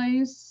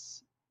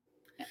someplace.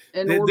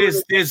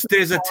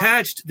 There's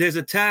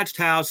attached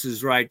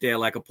houses right there,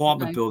 like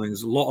apartment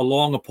buildings, a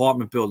long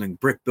apartment building,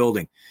 brick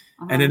building,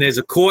 and then there's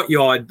a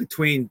courtyard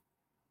between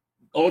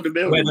all the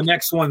buildings where the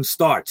next one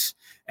starts,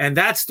 and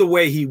that's the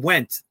way he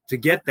went to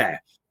get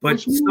that.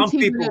 But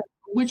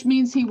which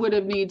means he would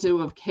have needed to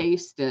have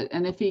cased it,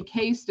 and if he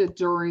cased it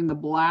during the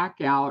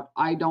blackout,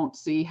 I don't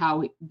see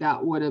how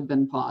that would have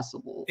been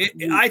possible.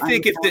 I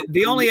think if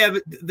the only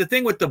the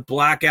thing with the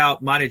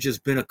blackout might have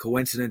just been a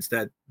coincidence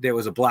that there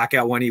was a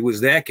blackout when he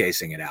was there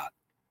casing it out.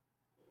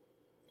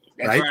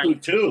 That's true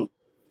too.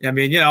 I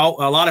mean, a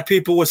lot of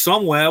people were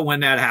somewhere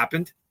when that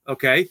happened.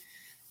 Okay.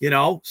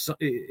 So,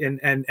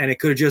 and it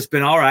could have just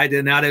been all right.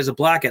 And now there's a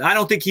blackout. I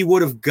don't think he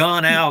would have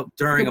gone out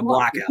during a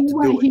blackout.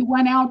 He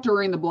went out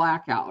during the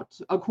blackout,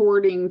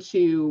 according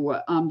to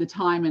the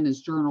time in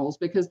his journals,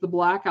 because the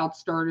blackout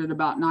started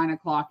about 9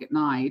 o'clock at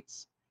night.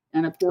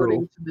 And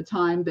according to the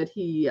time that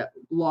he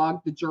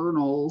logged the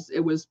journals,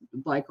 it was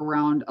like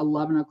around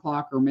 11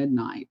 o'clock or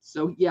midnight.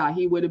 So yeah,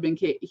 he would have been,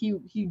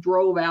 he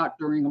drove out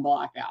during a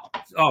blackout.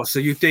 Oh, so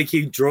you think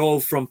he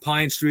drove from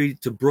Pine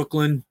Street to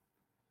Brooklyn?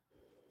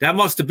 That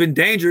must have been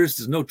dangerous.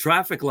 There's no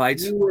traffic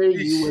lights. You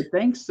would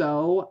think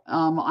so.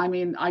 I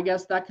mean, I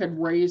guess that could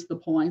raise the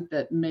point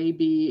that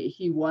maybe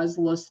he was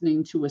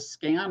listening to a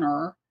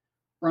scanner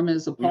from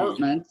his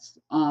apartment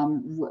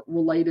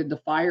related to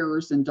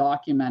fires and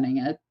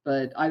documenting it.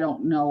 But I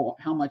don't know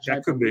how much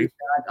that could be.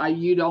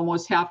 You'd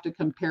almost have to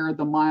compare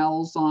the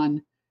miles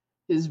on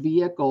his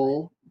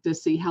vehicle to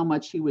see how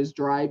much he was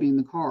driving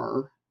the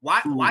car.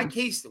 Why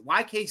case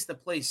the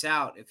place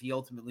out if he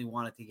ultimately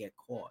wanted to get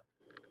caught?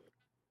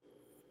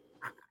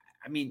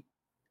 I mean,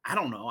 I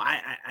don't know.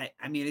 I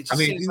mean, it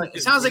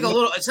sounds like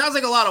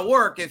a lot of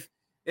work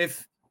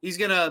if he's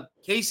gonna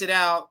case it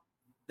out,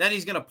 then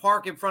he's gonna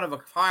park in front of a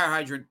fire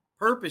hydrant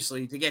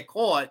purposely to get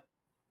caught,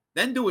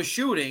 then do a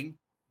shooting.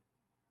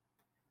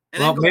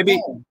 And well,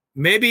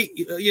 maybe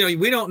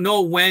we don't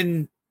know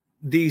when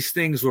these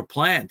things were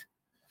planned.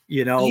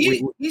 He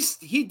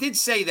did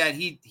say that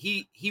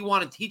he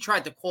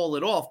tried to call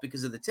it off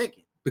because of the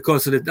ticket.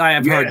 Because of I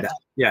have heard that.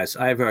 Yes,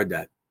 I have heard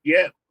that.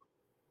 Yeah.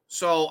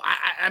 So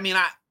I mean,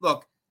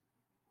 look,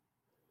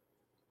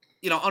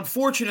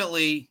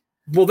 unfortunately.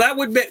 Well,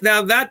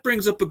 that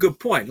brings up a good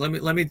point.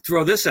 Let me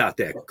throw this out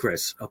there,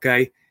 Kris.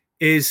 Okay,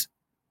 is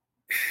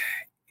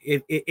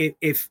if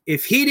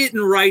he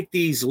didn't write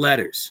these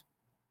letters,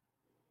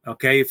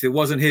 okay, if it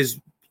wasn't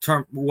his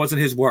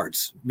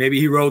words, maybe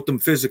he wrote them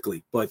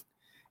physically, but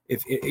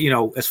if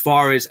as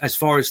far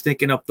as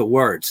thinking up the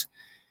words.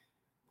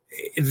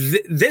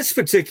 This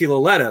particular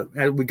letter,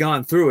 as we've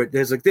gone through it,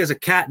 there's a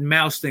cat and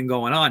mouse thing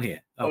going on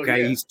here.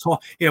 Okay, he's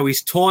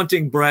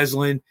taunting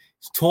Breslin,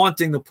 he's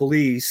taunting the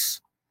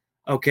police.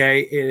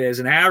 Okay, there's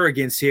an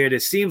arrogance here. There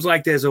seems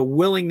like there's a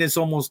willingness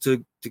almost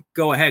to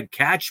go ahead,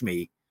 catch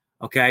me.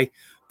 Okay,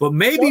 but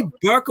maybe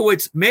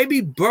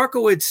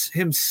Berkowitz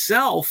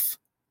himself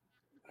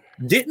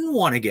didn't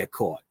want to get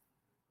caught.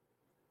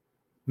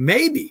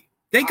 Maybe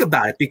think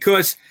about it,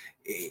 because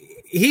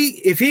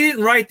if he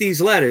didn't write these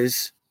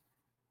letters.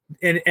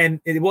 And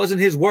it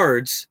wasn't his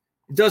words.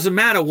 It doesn't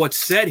matter what's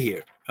said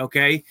here.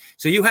 Okay.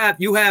 So you have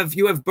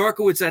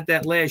Berkowitz at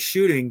that last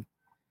shooting.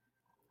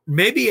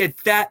 Maybe at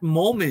that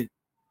moment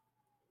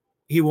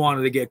he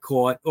wanted to get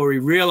caught, or he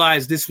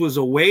realized this was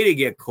a way to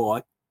get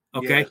caught.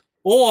 Okay. Yeah.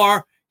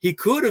 Or he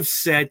could have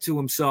said to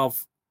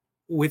himself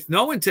with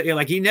no intent,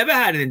 like he never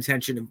had an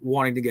intention of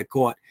wanting to get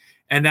caught.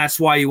 And that's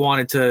why he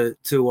wanted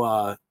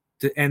to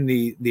end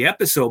the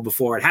episode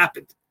before it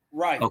happened.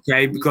 Right.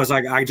 Okay. Because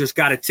I just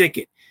got a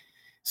ticket.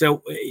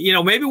 So,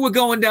 maybe we're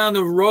going down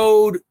a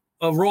wrong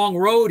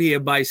road here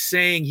by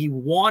saying he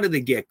wanted to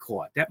get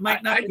caught. That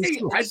might not be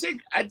true. I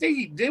think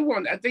he did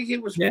want. I think he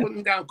was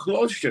putting down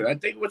closure. I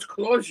think it was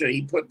closure.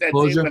 He put that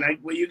thing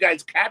when you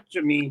guys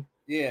capture me.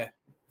 Yeah.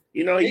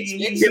 What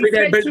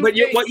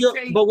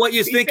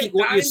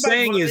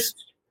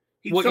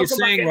you're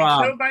saying,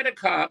 Rob. Killed by the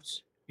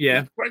cops.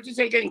 Yeah. First you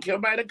say getting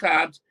killed by the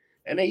cops,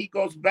 and then he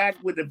goes back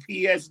with the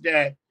PS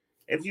that,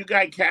 if you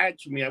guys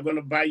catch me, I'm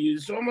gonna buy you.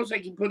 It's almost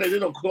like he put a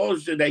little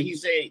closure that he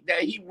say that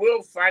he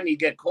will finally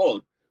get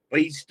caught,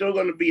 but he's still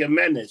gonna be a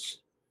menace.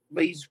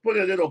 But he's put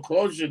a little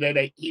closure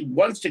that he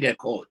wants to get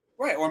caught.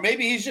 Right, or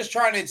maybe he's just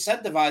trying to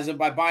incentivize him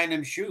by buying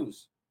him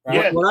shoes.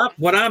 Right? Yeah.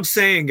 What I'm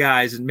saying,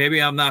 guys, and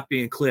maybe I'm not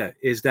being clear,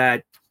 is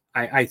that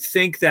I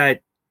think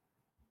that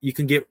you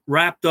can get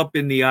wrapped up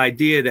in the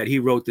idea that he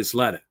wrote this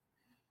letter.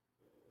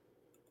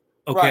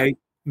 Okay, right.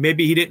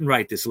 Maybe he didn't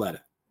write this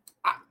letter.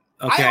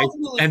 Okay,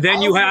 and then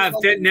you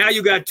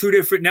got two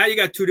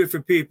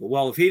different people.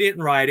 Well, if he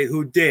didn't write it,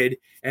 who did?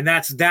 And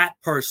that's that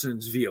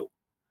person's view.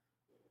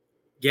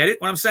 Get it?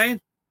 What I'm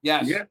saying?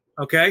 Yes. Yeah.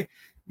 Okay.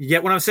 You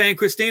get what I'm saying,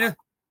 Christina?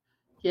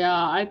 Yeah,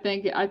 I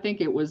think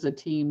it was a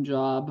team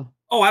job.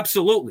 Oh,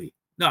 absolutely.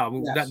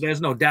 No,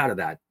 there's no doubt of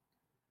that.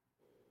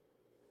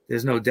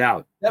 There's no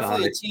doubt.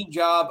 Definitely a team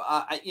job.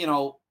 I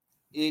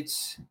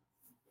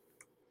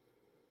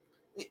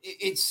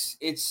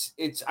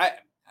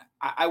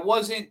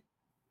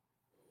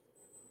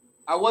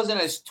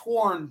wasn't as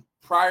torn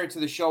prior to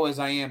the show as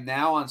I am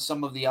now on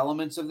some of the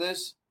elements of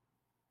this.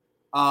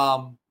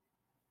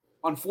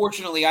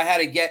 Unfortunately, I had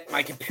to get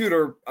my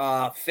computer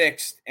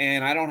fixed,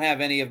 and I don't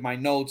have any of my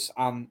notes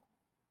on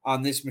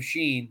this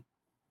machine.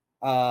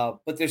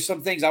 But there's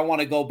some things I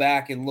want to go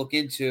back and look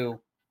into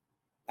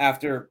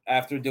after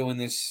doing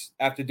this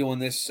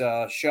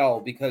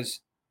show, because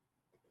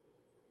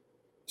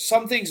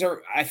some things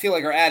I feel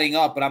like are adding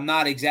up, but I'm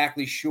not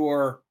exactly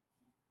sure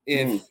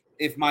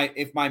if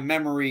my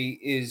memory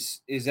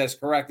is as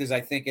correct as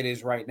I think it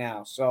is right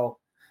now. So,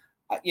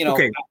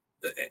 okay.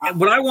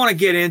 What I want to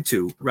get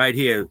into right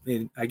here,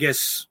 and I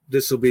guess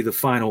this will be the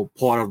final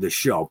part of the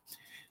show,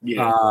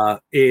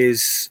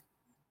 is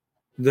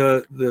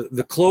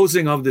the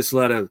closing of this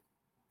letter.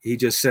 He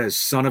just says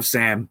 "Son of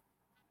Sam,"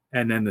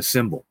 and then the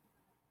symbol.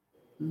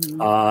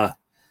 Mm-hmm.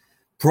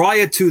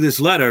 Prior to this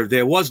letter,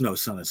 there was no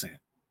Son of Sam.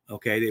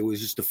 Okay, it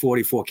was just a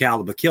 44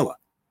 caliber killer.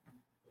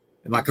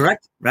 Am I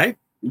correct? Right?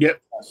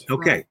 Yep.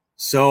 Okay.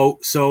 So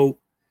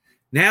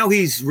now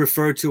he's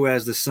referred to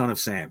as the Son of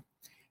Sam.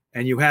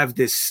 And you have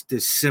this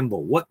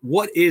symbol.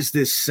 What is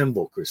this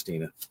symbol,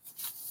 Christina?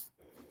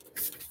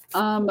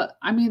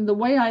 I mean, the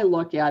way I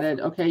look at it,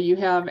 okay, you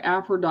have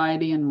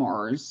Aphrodite and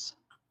Mars.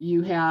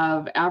 You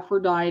have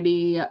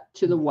Aphrodite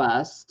to the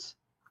west,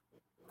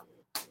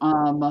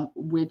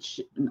 which,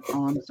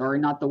 I'm sorry,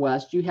 not the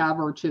west. You have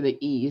her to the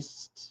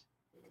east.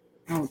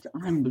 Oh,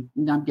 I'm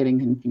getting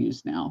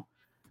confused now,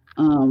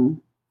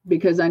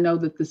 because I know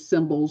that the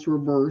symbol's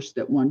reversed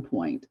at one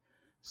point.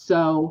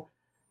 So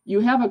you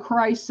have a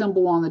Christ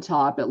symbol on the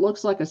top. It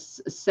looks like a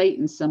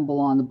Satan symbol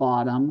on the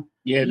bottom.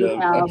 Yeah, you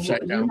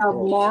have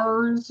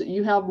Mars.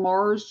 You have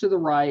Mars to the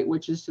right,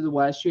 which is to the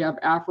west. You have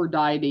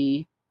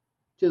Aphrodite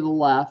to the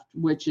left,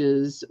 which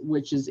is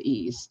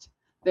east.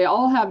 They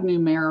all have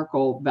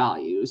numerical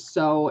values.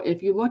 So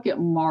if you look at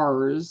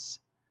Mars,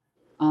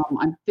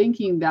 I'm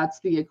thinking that's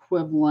the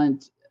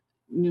equivalent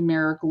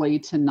numerically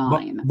to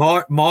 9.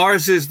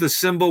 Mars is the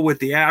symbol with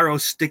the arrow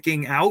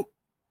sticking out.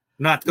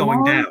 Not going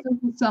Mars down. Is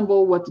the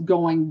symbol what's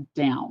going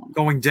down.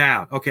 Going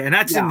down. Okay, and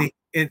that's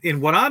in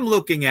what I'm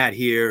looking at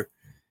here.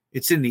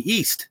 It's in the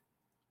east.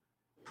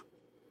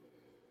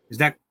 Is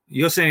that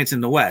you're saying it's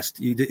in the west?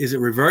 Is it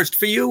reversed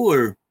for you,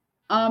 or?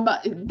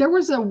 There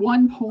was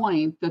one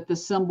point that the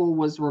symbol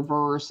was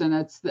reversed, and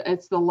it's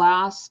the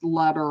last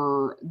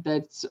letter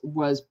that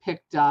was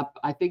picked up.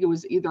 I think it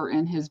was either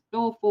in his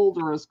billfold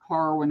or his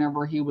car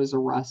whenever he was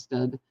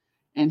arrested,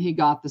 and he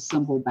got the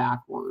symbol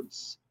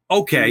backwards.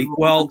 Okay,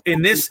 well,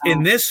 in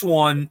this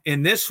one,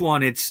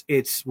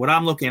 it's what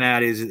I'm looking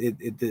at is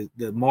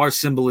the Mars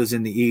symbol is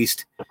in the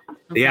east,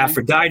 the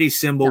Aphrodite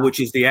symbol,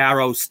 which is the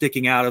arrow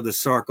sticking out of the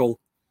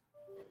circle,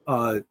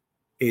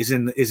 is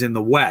in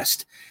the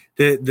west.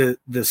 The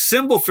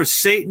symbol for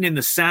Satan in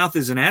the south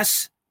is an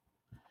S.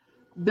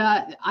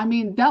 That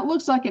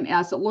looks like an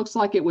S. It looks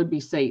like it would be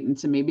Satan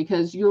to me,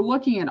 because you're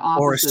looking at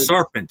opposites. Or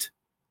a serpent.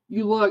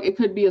 It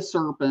could be a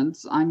serpent.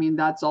 I mean,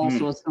 that's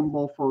also a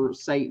symbol for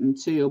Satan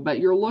too, but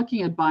you're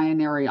looking at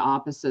binary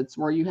opposites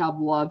where you have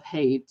love,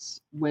 hate,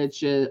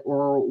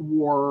 or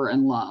war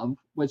and love,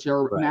 which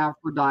are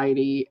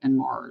Aphrodite and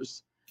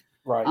Mars.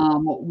 Right.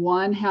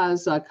 One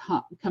has a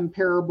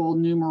comparable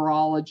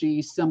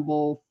numerology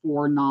symbol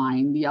for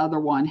 9. The other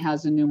one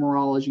has a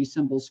numerology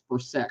symbols for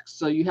 6.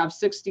 So you have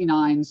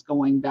 69s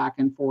going back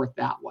and forth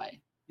that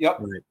way. Yep.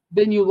 Right.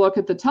 Then you look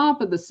at the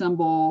top of the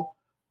symbol,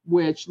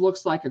 which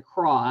looks like a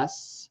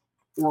cross,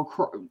 or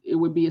it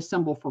would be a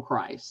symbol for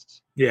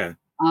Christ. Yeah.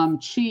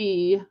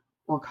 Chi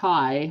or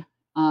Chi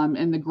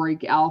in the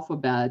Greek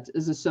alphabet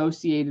is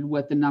associated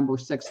with the number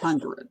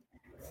 600.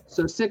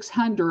 So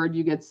 600,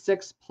 you get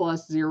 6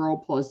 plus 0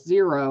 plus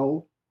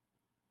 0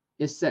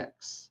 is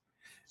 6.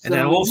 And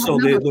then also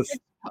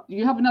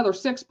you have another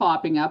 6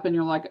 popping up, and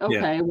you're like,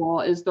 okay,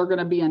 well, is there going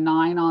to be a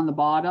 9 on the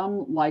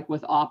bottom, like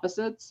with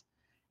opposites?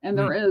 And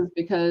there is,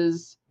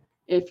 because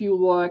if you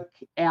look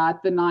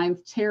at the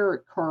 9th tarot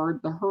card,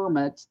 the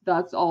Hermit,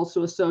 that's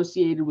also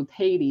associated with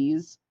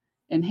Hades,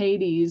 and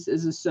Hades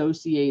is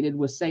associated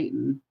with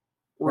Satan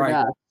or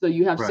death. So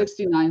you have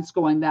 69s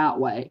going that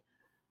way.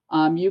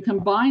 You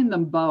combine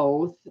them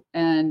both,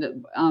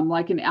 and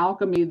like in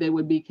alchemy, they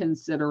would be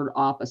considered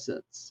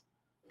opposites.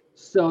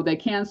 So they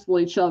cancel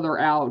each other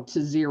out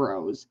to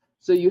zeros.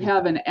 So you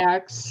have an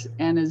X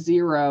and a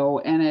 0,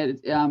 and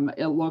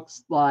it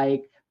looks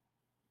like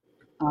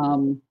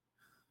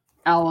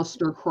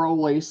Aleister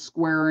Crowley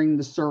squaring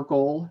the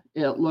circle.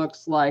 It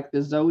looks like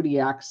the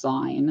zodiac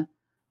sign.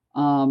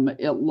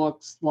 It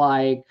looks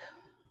like,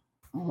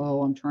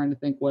 I'm trying to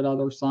think what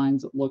other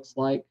signs it looks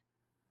like.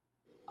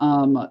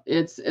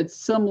 It's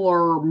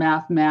similar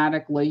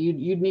mathematically.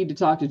 You'd need to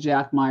talk to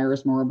Jack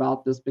Myers more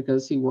about this,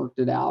 because he worked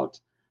it out.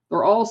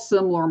 They're all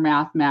similar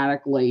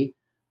mathematically.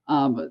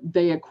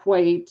 They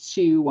equate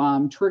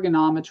to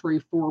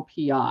trigonometry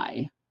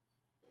 4pi.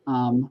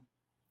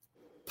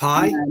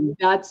 Pi? And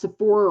that's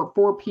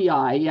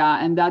 4pi,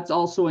 yeah, and that's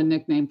also a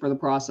nickname for the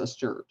Process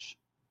Church.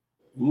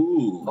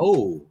 Ooh.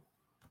 Oh.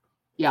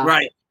 Yeah.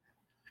 Right.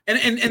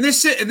 And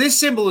this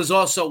symbol was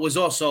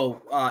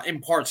also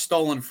in part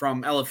stolen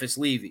from Eliphas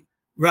Levi.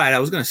 Right. I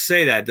was going to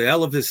say that the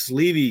Eliphas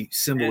Levi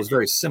symbol is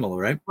very similar,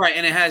 right? Right,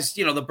 and it has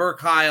the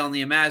Berkay on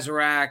the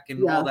Amazerac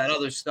and all that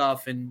other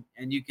stuff, and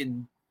you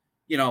can,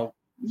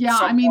 Yeah,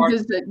 I mean,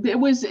 it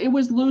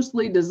was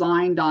loosely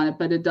designed on it,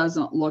 but it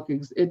doesn't look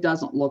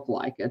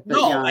like it. But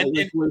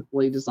it was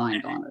loosely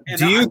designed on it.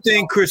 Do you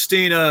think,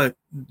 Christina,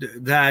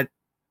 that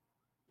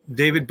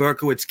David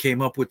Berkowitz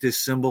came up with this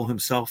symbol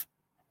himself?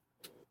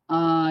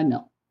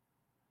 No.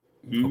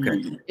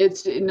 Okay.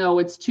 It's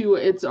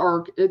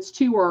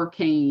too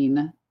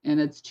arcane and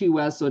it's too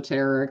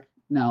esoteric.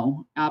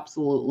 No,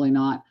 absolutely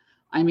not.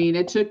 I mean,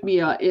 it took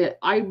me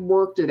I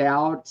worked it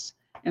out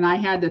and I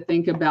had to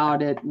think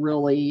about it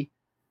really.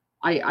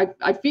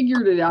 I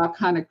figured it out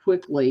kind of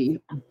quickly,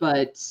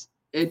 but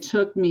it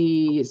took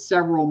me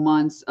several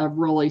months of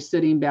really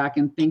sitting back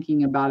and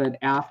thinking about it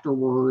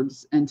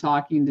afterwards and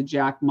talking to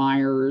Jack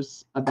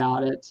Myers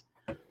about it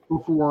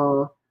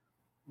before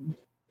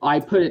I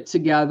put it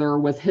together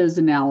with his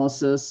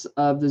analysis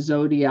of the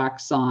zodiac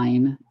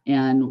sign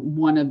and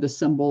one of the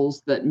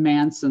symbols that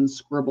Manson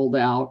scribbled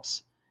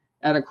out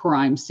at a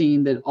crime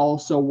scene that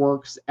also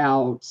works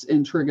out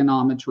in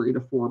trigonometry to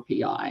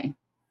 4pi.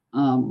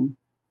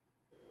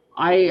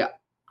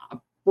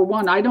 For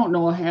one, I don't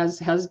know,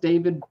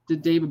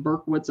 did David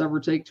Berkowitz ever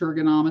take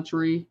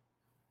trigonometry?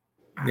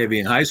 Maybe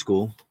in high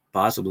school,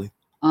 possibly.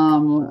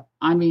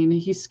 I mean,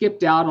 he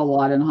skipped out a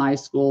lot in high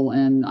school,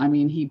 and I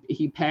mean,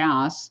 he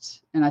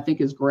passed, and I think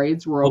his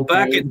grades were okay.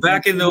 Well,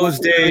 back in those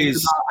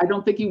days, I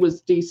don't think he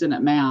was decent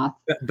at math.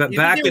 But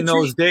back in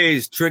those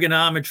days,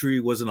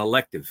 trigonometry was an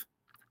elective.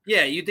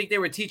 Yeah, you think they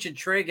were teaching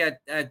trig at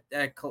the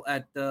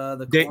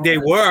they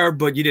were,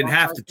 but you didn't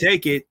have to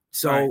take it.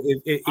 So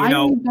right. I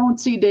don't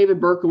see David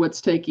Berkowitz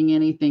taking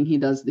anything he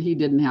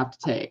didn't have to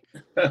take.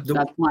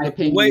 That's my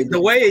opinion. The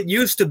way it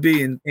used to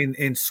be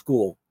in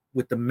school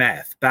with the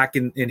math back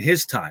in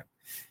his time,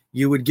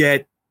 you would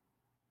get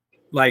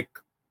like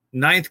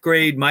 9th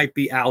grade might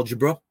be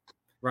algebra,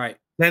 right?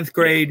 10th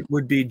grade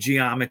would be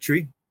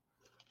geometry,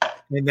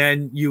 and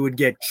then you would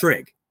get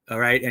trig. All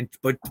right.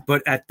 But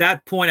at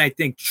that point, I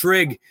think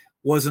trig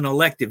was an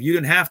elective. You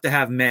didn't have to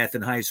have math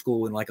in high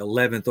school in like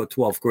 11th or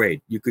 12th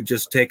grade. You could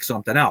just take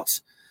something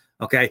else.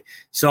 Okay.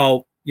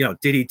 So,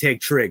 did he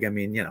take trig? I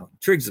mean,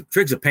 trig's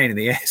a pain in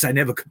the ass. I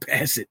never could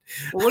pass it.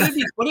 Well,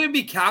 would it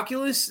be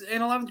calculus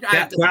in 11th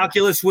grade?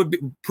 Calculus would be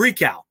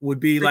pre-cal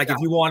would be like if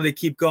you wanted to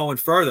keep going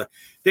further.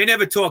 They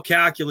never taught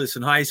calculus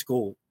in high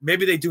school.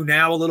 Maybe they do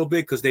now a little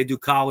bit because they do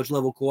college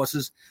level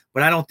courses,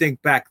 but I don't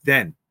think back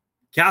then.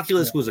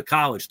 Calculus was a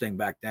college thing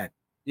back then.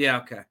 Yeah,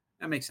 okay.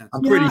 That makes sense.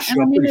 I'm pretty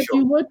sure. And I mean,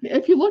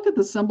 if you look at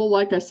the symbol,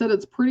 like I said,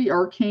 it's pretty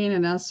arcane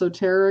and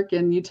esoteric.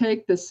 And you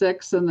take the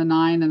 6 and the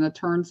 9, and it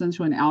turns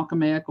into an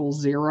alchemical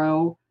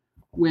 0,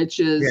 which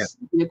is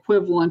the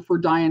equivalent for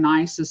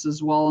Dionysus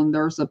as well. And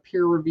there's a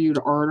peer-reviewed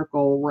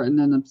article written,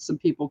 and some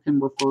people can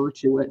refer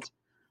to it.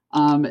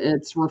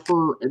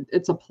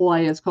 It's a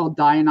play. It's called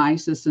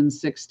Dionysus in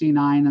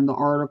 69, and the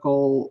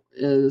article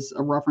is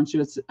a reference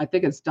to I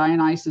think it's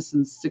Dionysus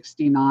in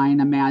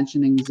 69,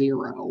 imagining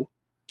 0.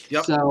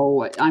 Yep.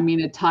 So I mean,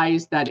 it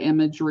ties that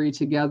imagery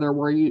together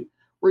where you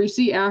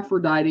see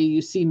Aphrodite,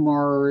 you see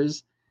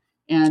Mars,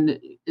 and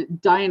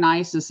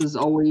Dionysus is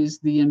always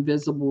the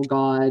invisible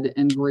god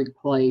in Greek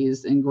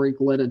plays and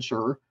Greek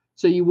literature.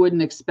 So you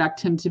wouldn't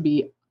expect him to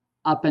be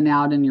up and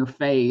out in your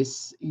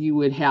face. You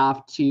would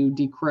have to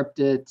decrypt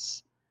it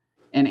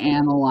and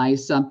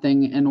analyze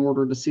something in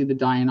order to see the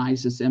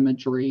Dionysus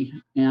imagery.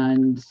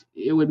 And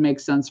it would make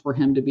sense for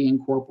him to be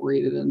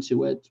incorporated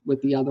into it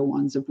with the other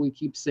ones if we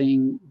keep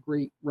seeing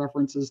Greek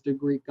references to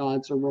Greek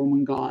gods or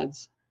Roman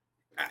gods.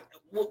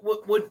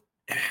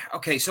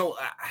 Okay, so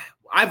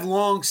I've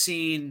long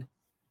seen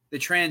the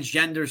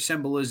transgender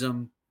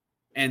symbolism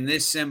and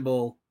this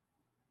symbol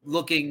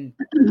looking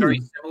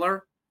very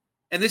similar.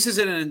 And this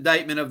isn't an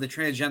indictment of the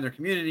transgender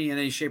community in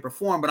any shape or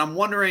form, but I'm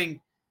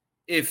wondering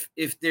if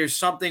there's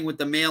something with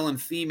the male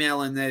and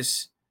female in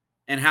this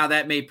and how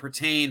that may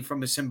pertain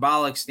from a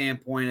symbolic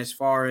standpoint as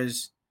far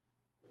as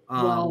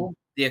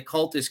the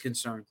occult is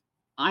concerned.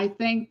 I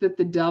think that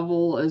the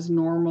devil is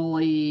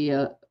normally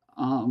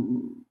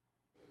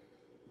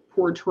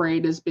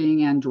portrayed as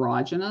being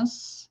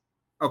androgynous.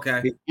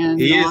 Okay. And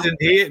he isn't.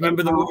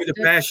 Remember the movie The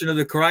Passion of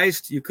the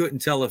Christ? You couldn't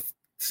tell if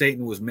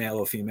Satan was male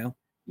or female.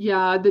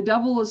 Yeah, the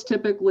devil is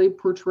typically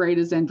portrayed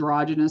as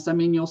androgynous. I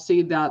mean, you'll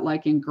see that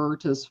like in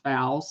Goethe's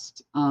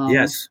Faust.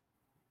 Yes.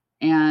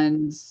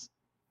 And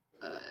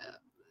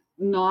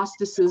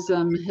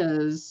Gnosticism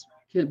has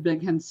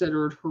been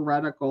considered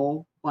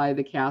heretical by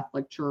the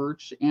Catholic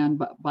Church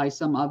and by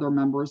some other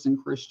members in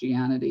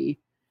Christianity.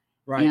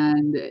 Right.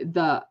 And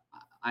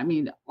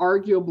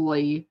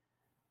arguably,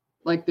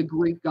 like the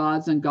Greek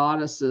gods and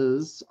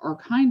goddesses are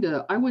kind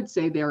of, I would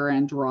say they're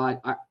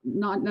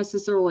not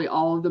necessarily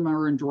all of them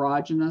are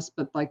androgynous,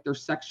 but like their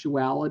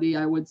sexuality,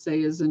 I would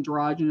say, is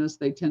androgynous.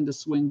 They tend to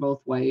swing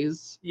both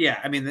ways. Yeah,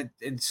 I mean,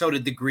 and so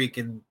did the Greek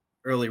and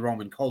early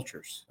Roman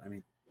cultures. I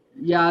mean,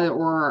 yeah,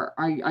 or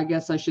I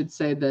guess I should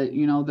say that,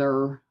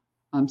 their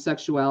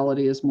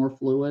sexuality is more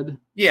fluid.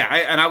 Yeah,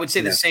 I would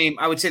say the same.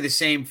 I would say the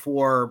same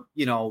for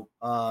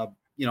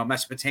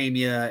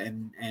Mesopotamia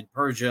and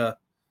Persia.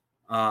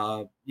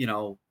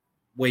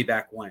 Way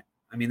back when.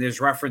 I mean, there's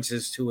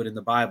references to it in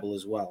the Bible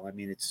as well. I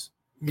mean, it's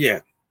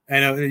and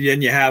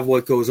then you have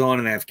what goes on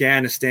in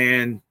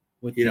Afghanistan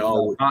with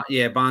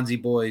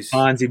Bonzi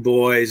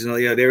boys. And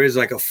there is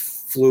like a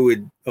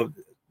fluid of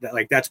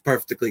like that's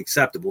perfectly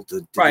acceptable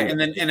to right. do And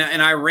that. then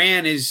and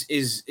Iran is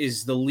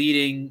the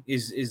leading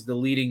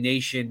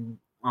nation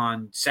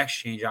on sex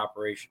change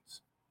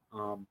operations.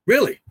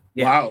 Really?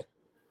 Yeah. Wow.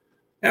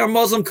 They're a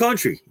Muslim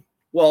country.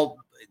 Well,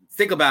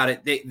 think about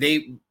it.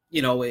 They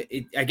you know,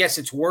 I guess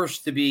it's worse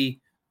to be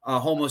a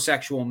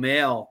homosexual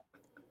male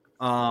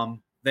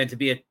than to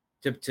be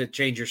to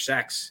change your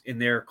sex in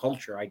their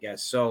culture, I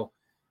guess. So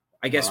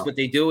I guess Wow. what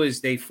they do is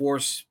they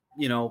force,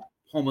 you know,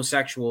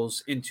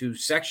 homosexuals into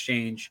sex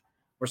change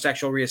or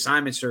sexual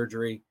reassignment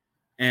surgery.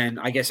 And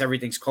I guess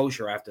everything's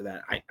kosher after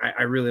that.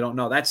 I really don't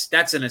know.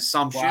 That's an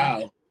assumption.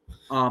 Wow.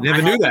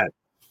 Never knew that.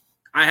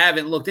 I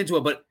haven't looked into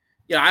it, but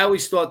I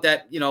always thought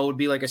that, you know, it would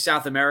be like a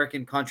South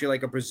American country,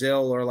 like a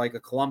Brazil or like a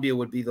Colombia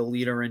would be the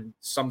leader in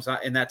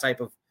that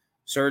type of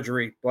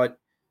surgery, but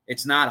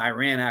it's not.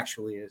 Iran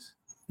actually is.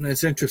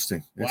 That's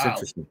interesting. That's Wow.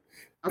 interesting.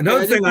 Okay,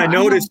 Another thing I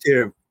noticed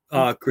here,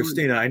 Oh,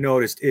 Christina, I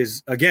noticed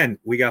is, again,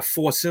 we got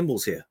 4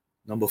 symbols here.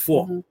 Number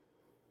 4, Mhm.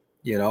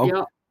 you know?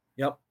 Yep.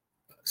 Yep.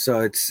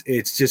 So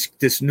it's just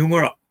this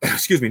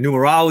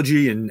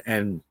numerology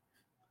and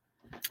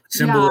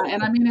symbol. Yeah,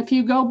 and I mean, if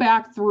you go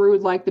back through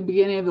like the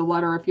beginning of the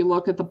letter, if you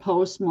look at the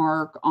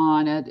postmark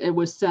on it, it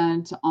was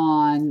sent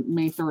on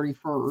May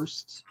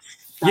 31st.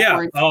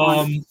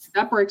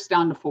 That breaks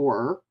down to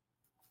 4.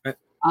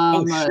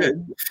 Shit.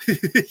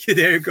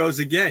 There it goes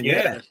again.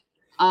 Yeah.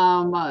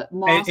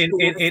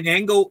 And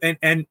angle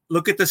and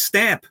look at the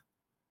stamp.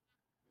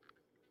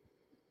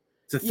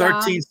 It's a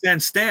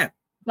 13-cent stamp.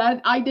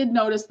 That I did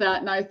notice that,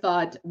 and I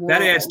thought, well,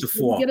 that adds to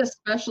 4. You get a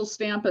special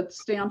stamp.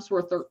 Stamps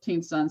were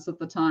 13 cents at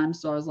the time,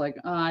 so I was like,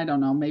 I don't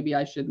know, maybe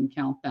I shouldn't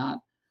count that.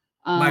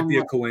 Might be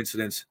a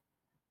coincidence.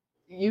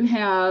 You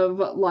have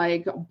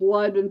like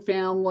blood and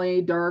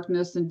family,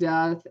 darkness and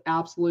death,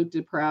 absolute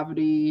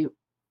depravity,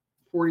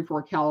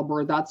 44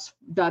 caliber. That's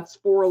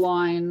 4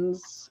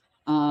 lines.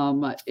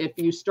 If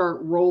you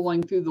start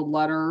rolling through the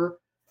letter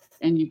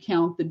and you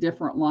count the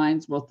different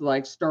lines with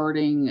like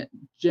starting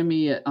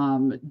Jimmy,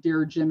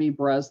 dear Jimmy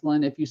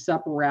Breslin, if you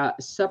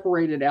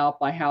separate it out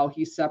by how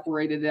he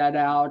separated that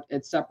out,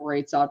 it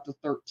separates out to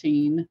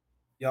 13.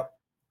 Yep.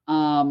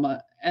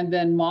 And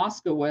then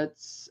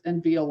Moskowitz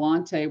and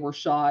Violante were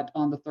shot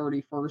on the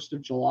 31st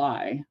of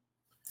July.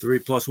 3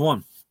 +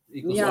 1.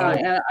 Yeah,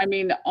 and I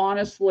mean,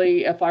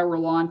 honestly, if I were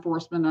law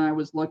enforcement and I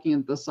was looking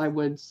at this, I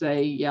would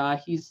say, yeah,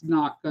 he's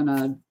not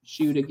gonna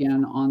shoot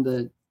again on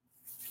the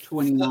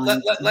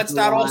 29th. Let's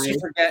not also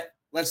forget.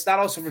 Let's not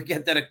also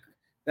forget that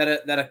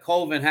a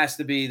Colvin has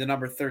to be the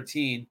number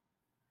 13.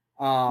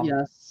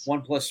 Yes.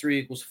 1 +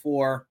 3 =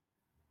 4.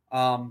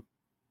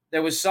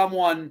 There was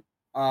someone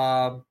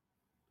that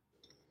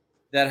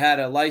had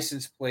a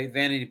license plate,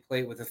 vanity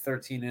plate with a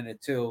 13 in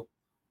it too.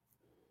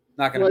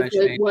 Not going to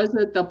mention it. Was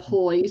it the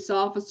police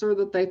officer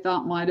that they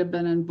thought might have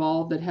been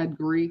involved that had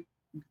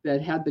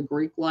the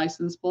Greek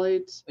license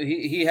plates? I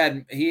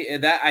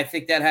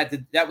think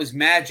that was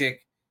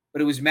magic,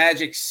 but it was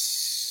magic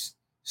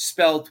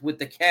spelt with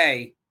the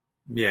K.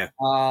 Yeah.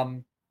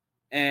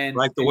 And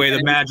like the way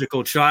the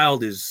magical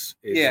child is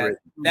yeah,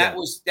 written. that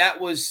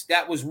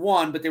was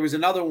one, but there was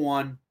another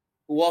one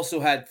who also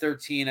had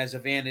 13 as a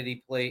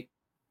vanity plate.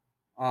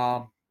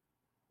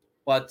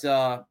 But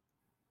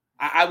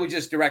I would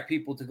just direct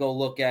people to go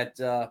look at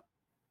the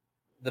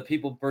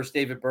People vs.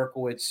 David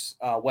Berkowitz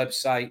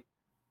website,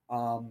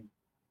 and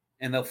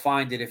they'll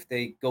find it if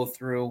they go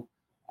through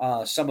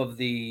some of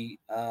the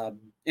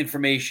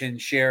information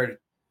shared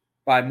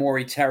by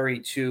Maury Terry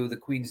to the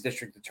Queens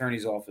District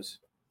Attorney's Office.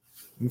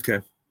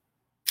 Okay.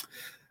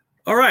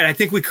 All right. I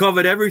think we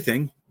covered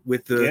everything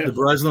with the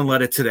Breslin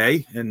letter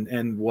today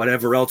and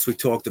whatever else we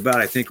talked about.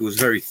 I think it was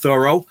very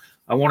thorough.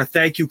 I want to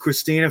thank you,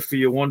 Christina, for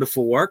your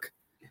wonderful work.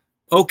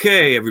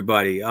 Okay,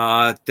 everybody.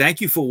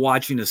 Thank you for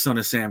watching the Son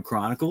of Sam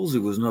Chronicles. It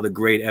was another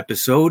great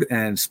episode,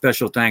 and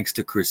special thanks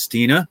to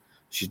Christina.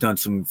 She's done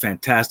some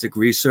fantastic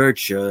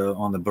research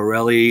on the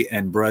Borelli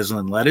and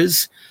Breslin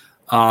letters.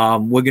 We're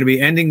going to be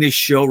ending this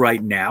show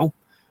right now,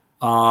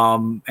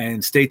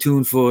 and stay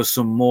tuned for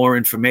some more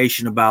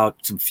information about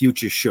some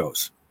future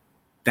shows.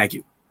 Thank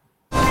you.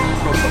 From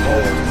the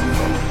whole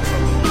from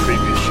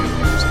previous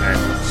shootings and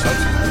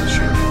subsequent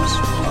shootings,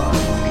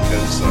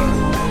 because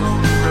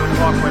really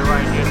walkway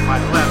right here to my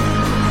left,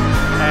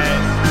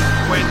 and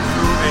went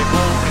through a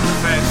hole in the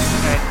fence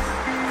and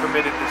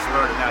committed this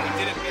murder. Now he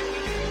didn't get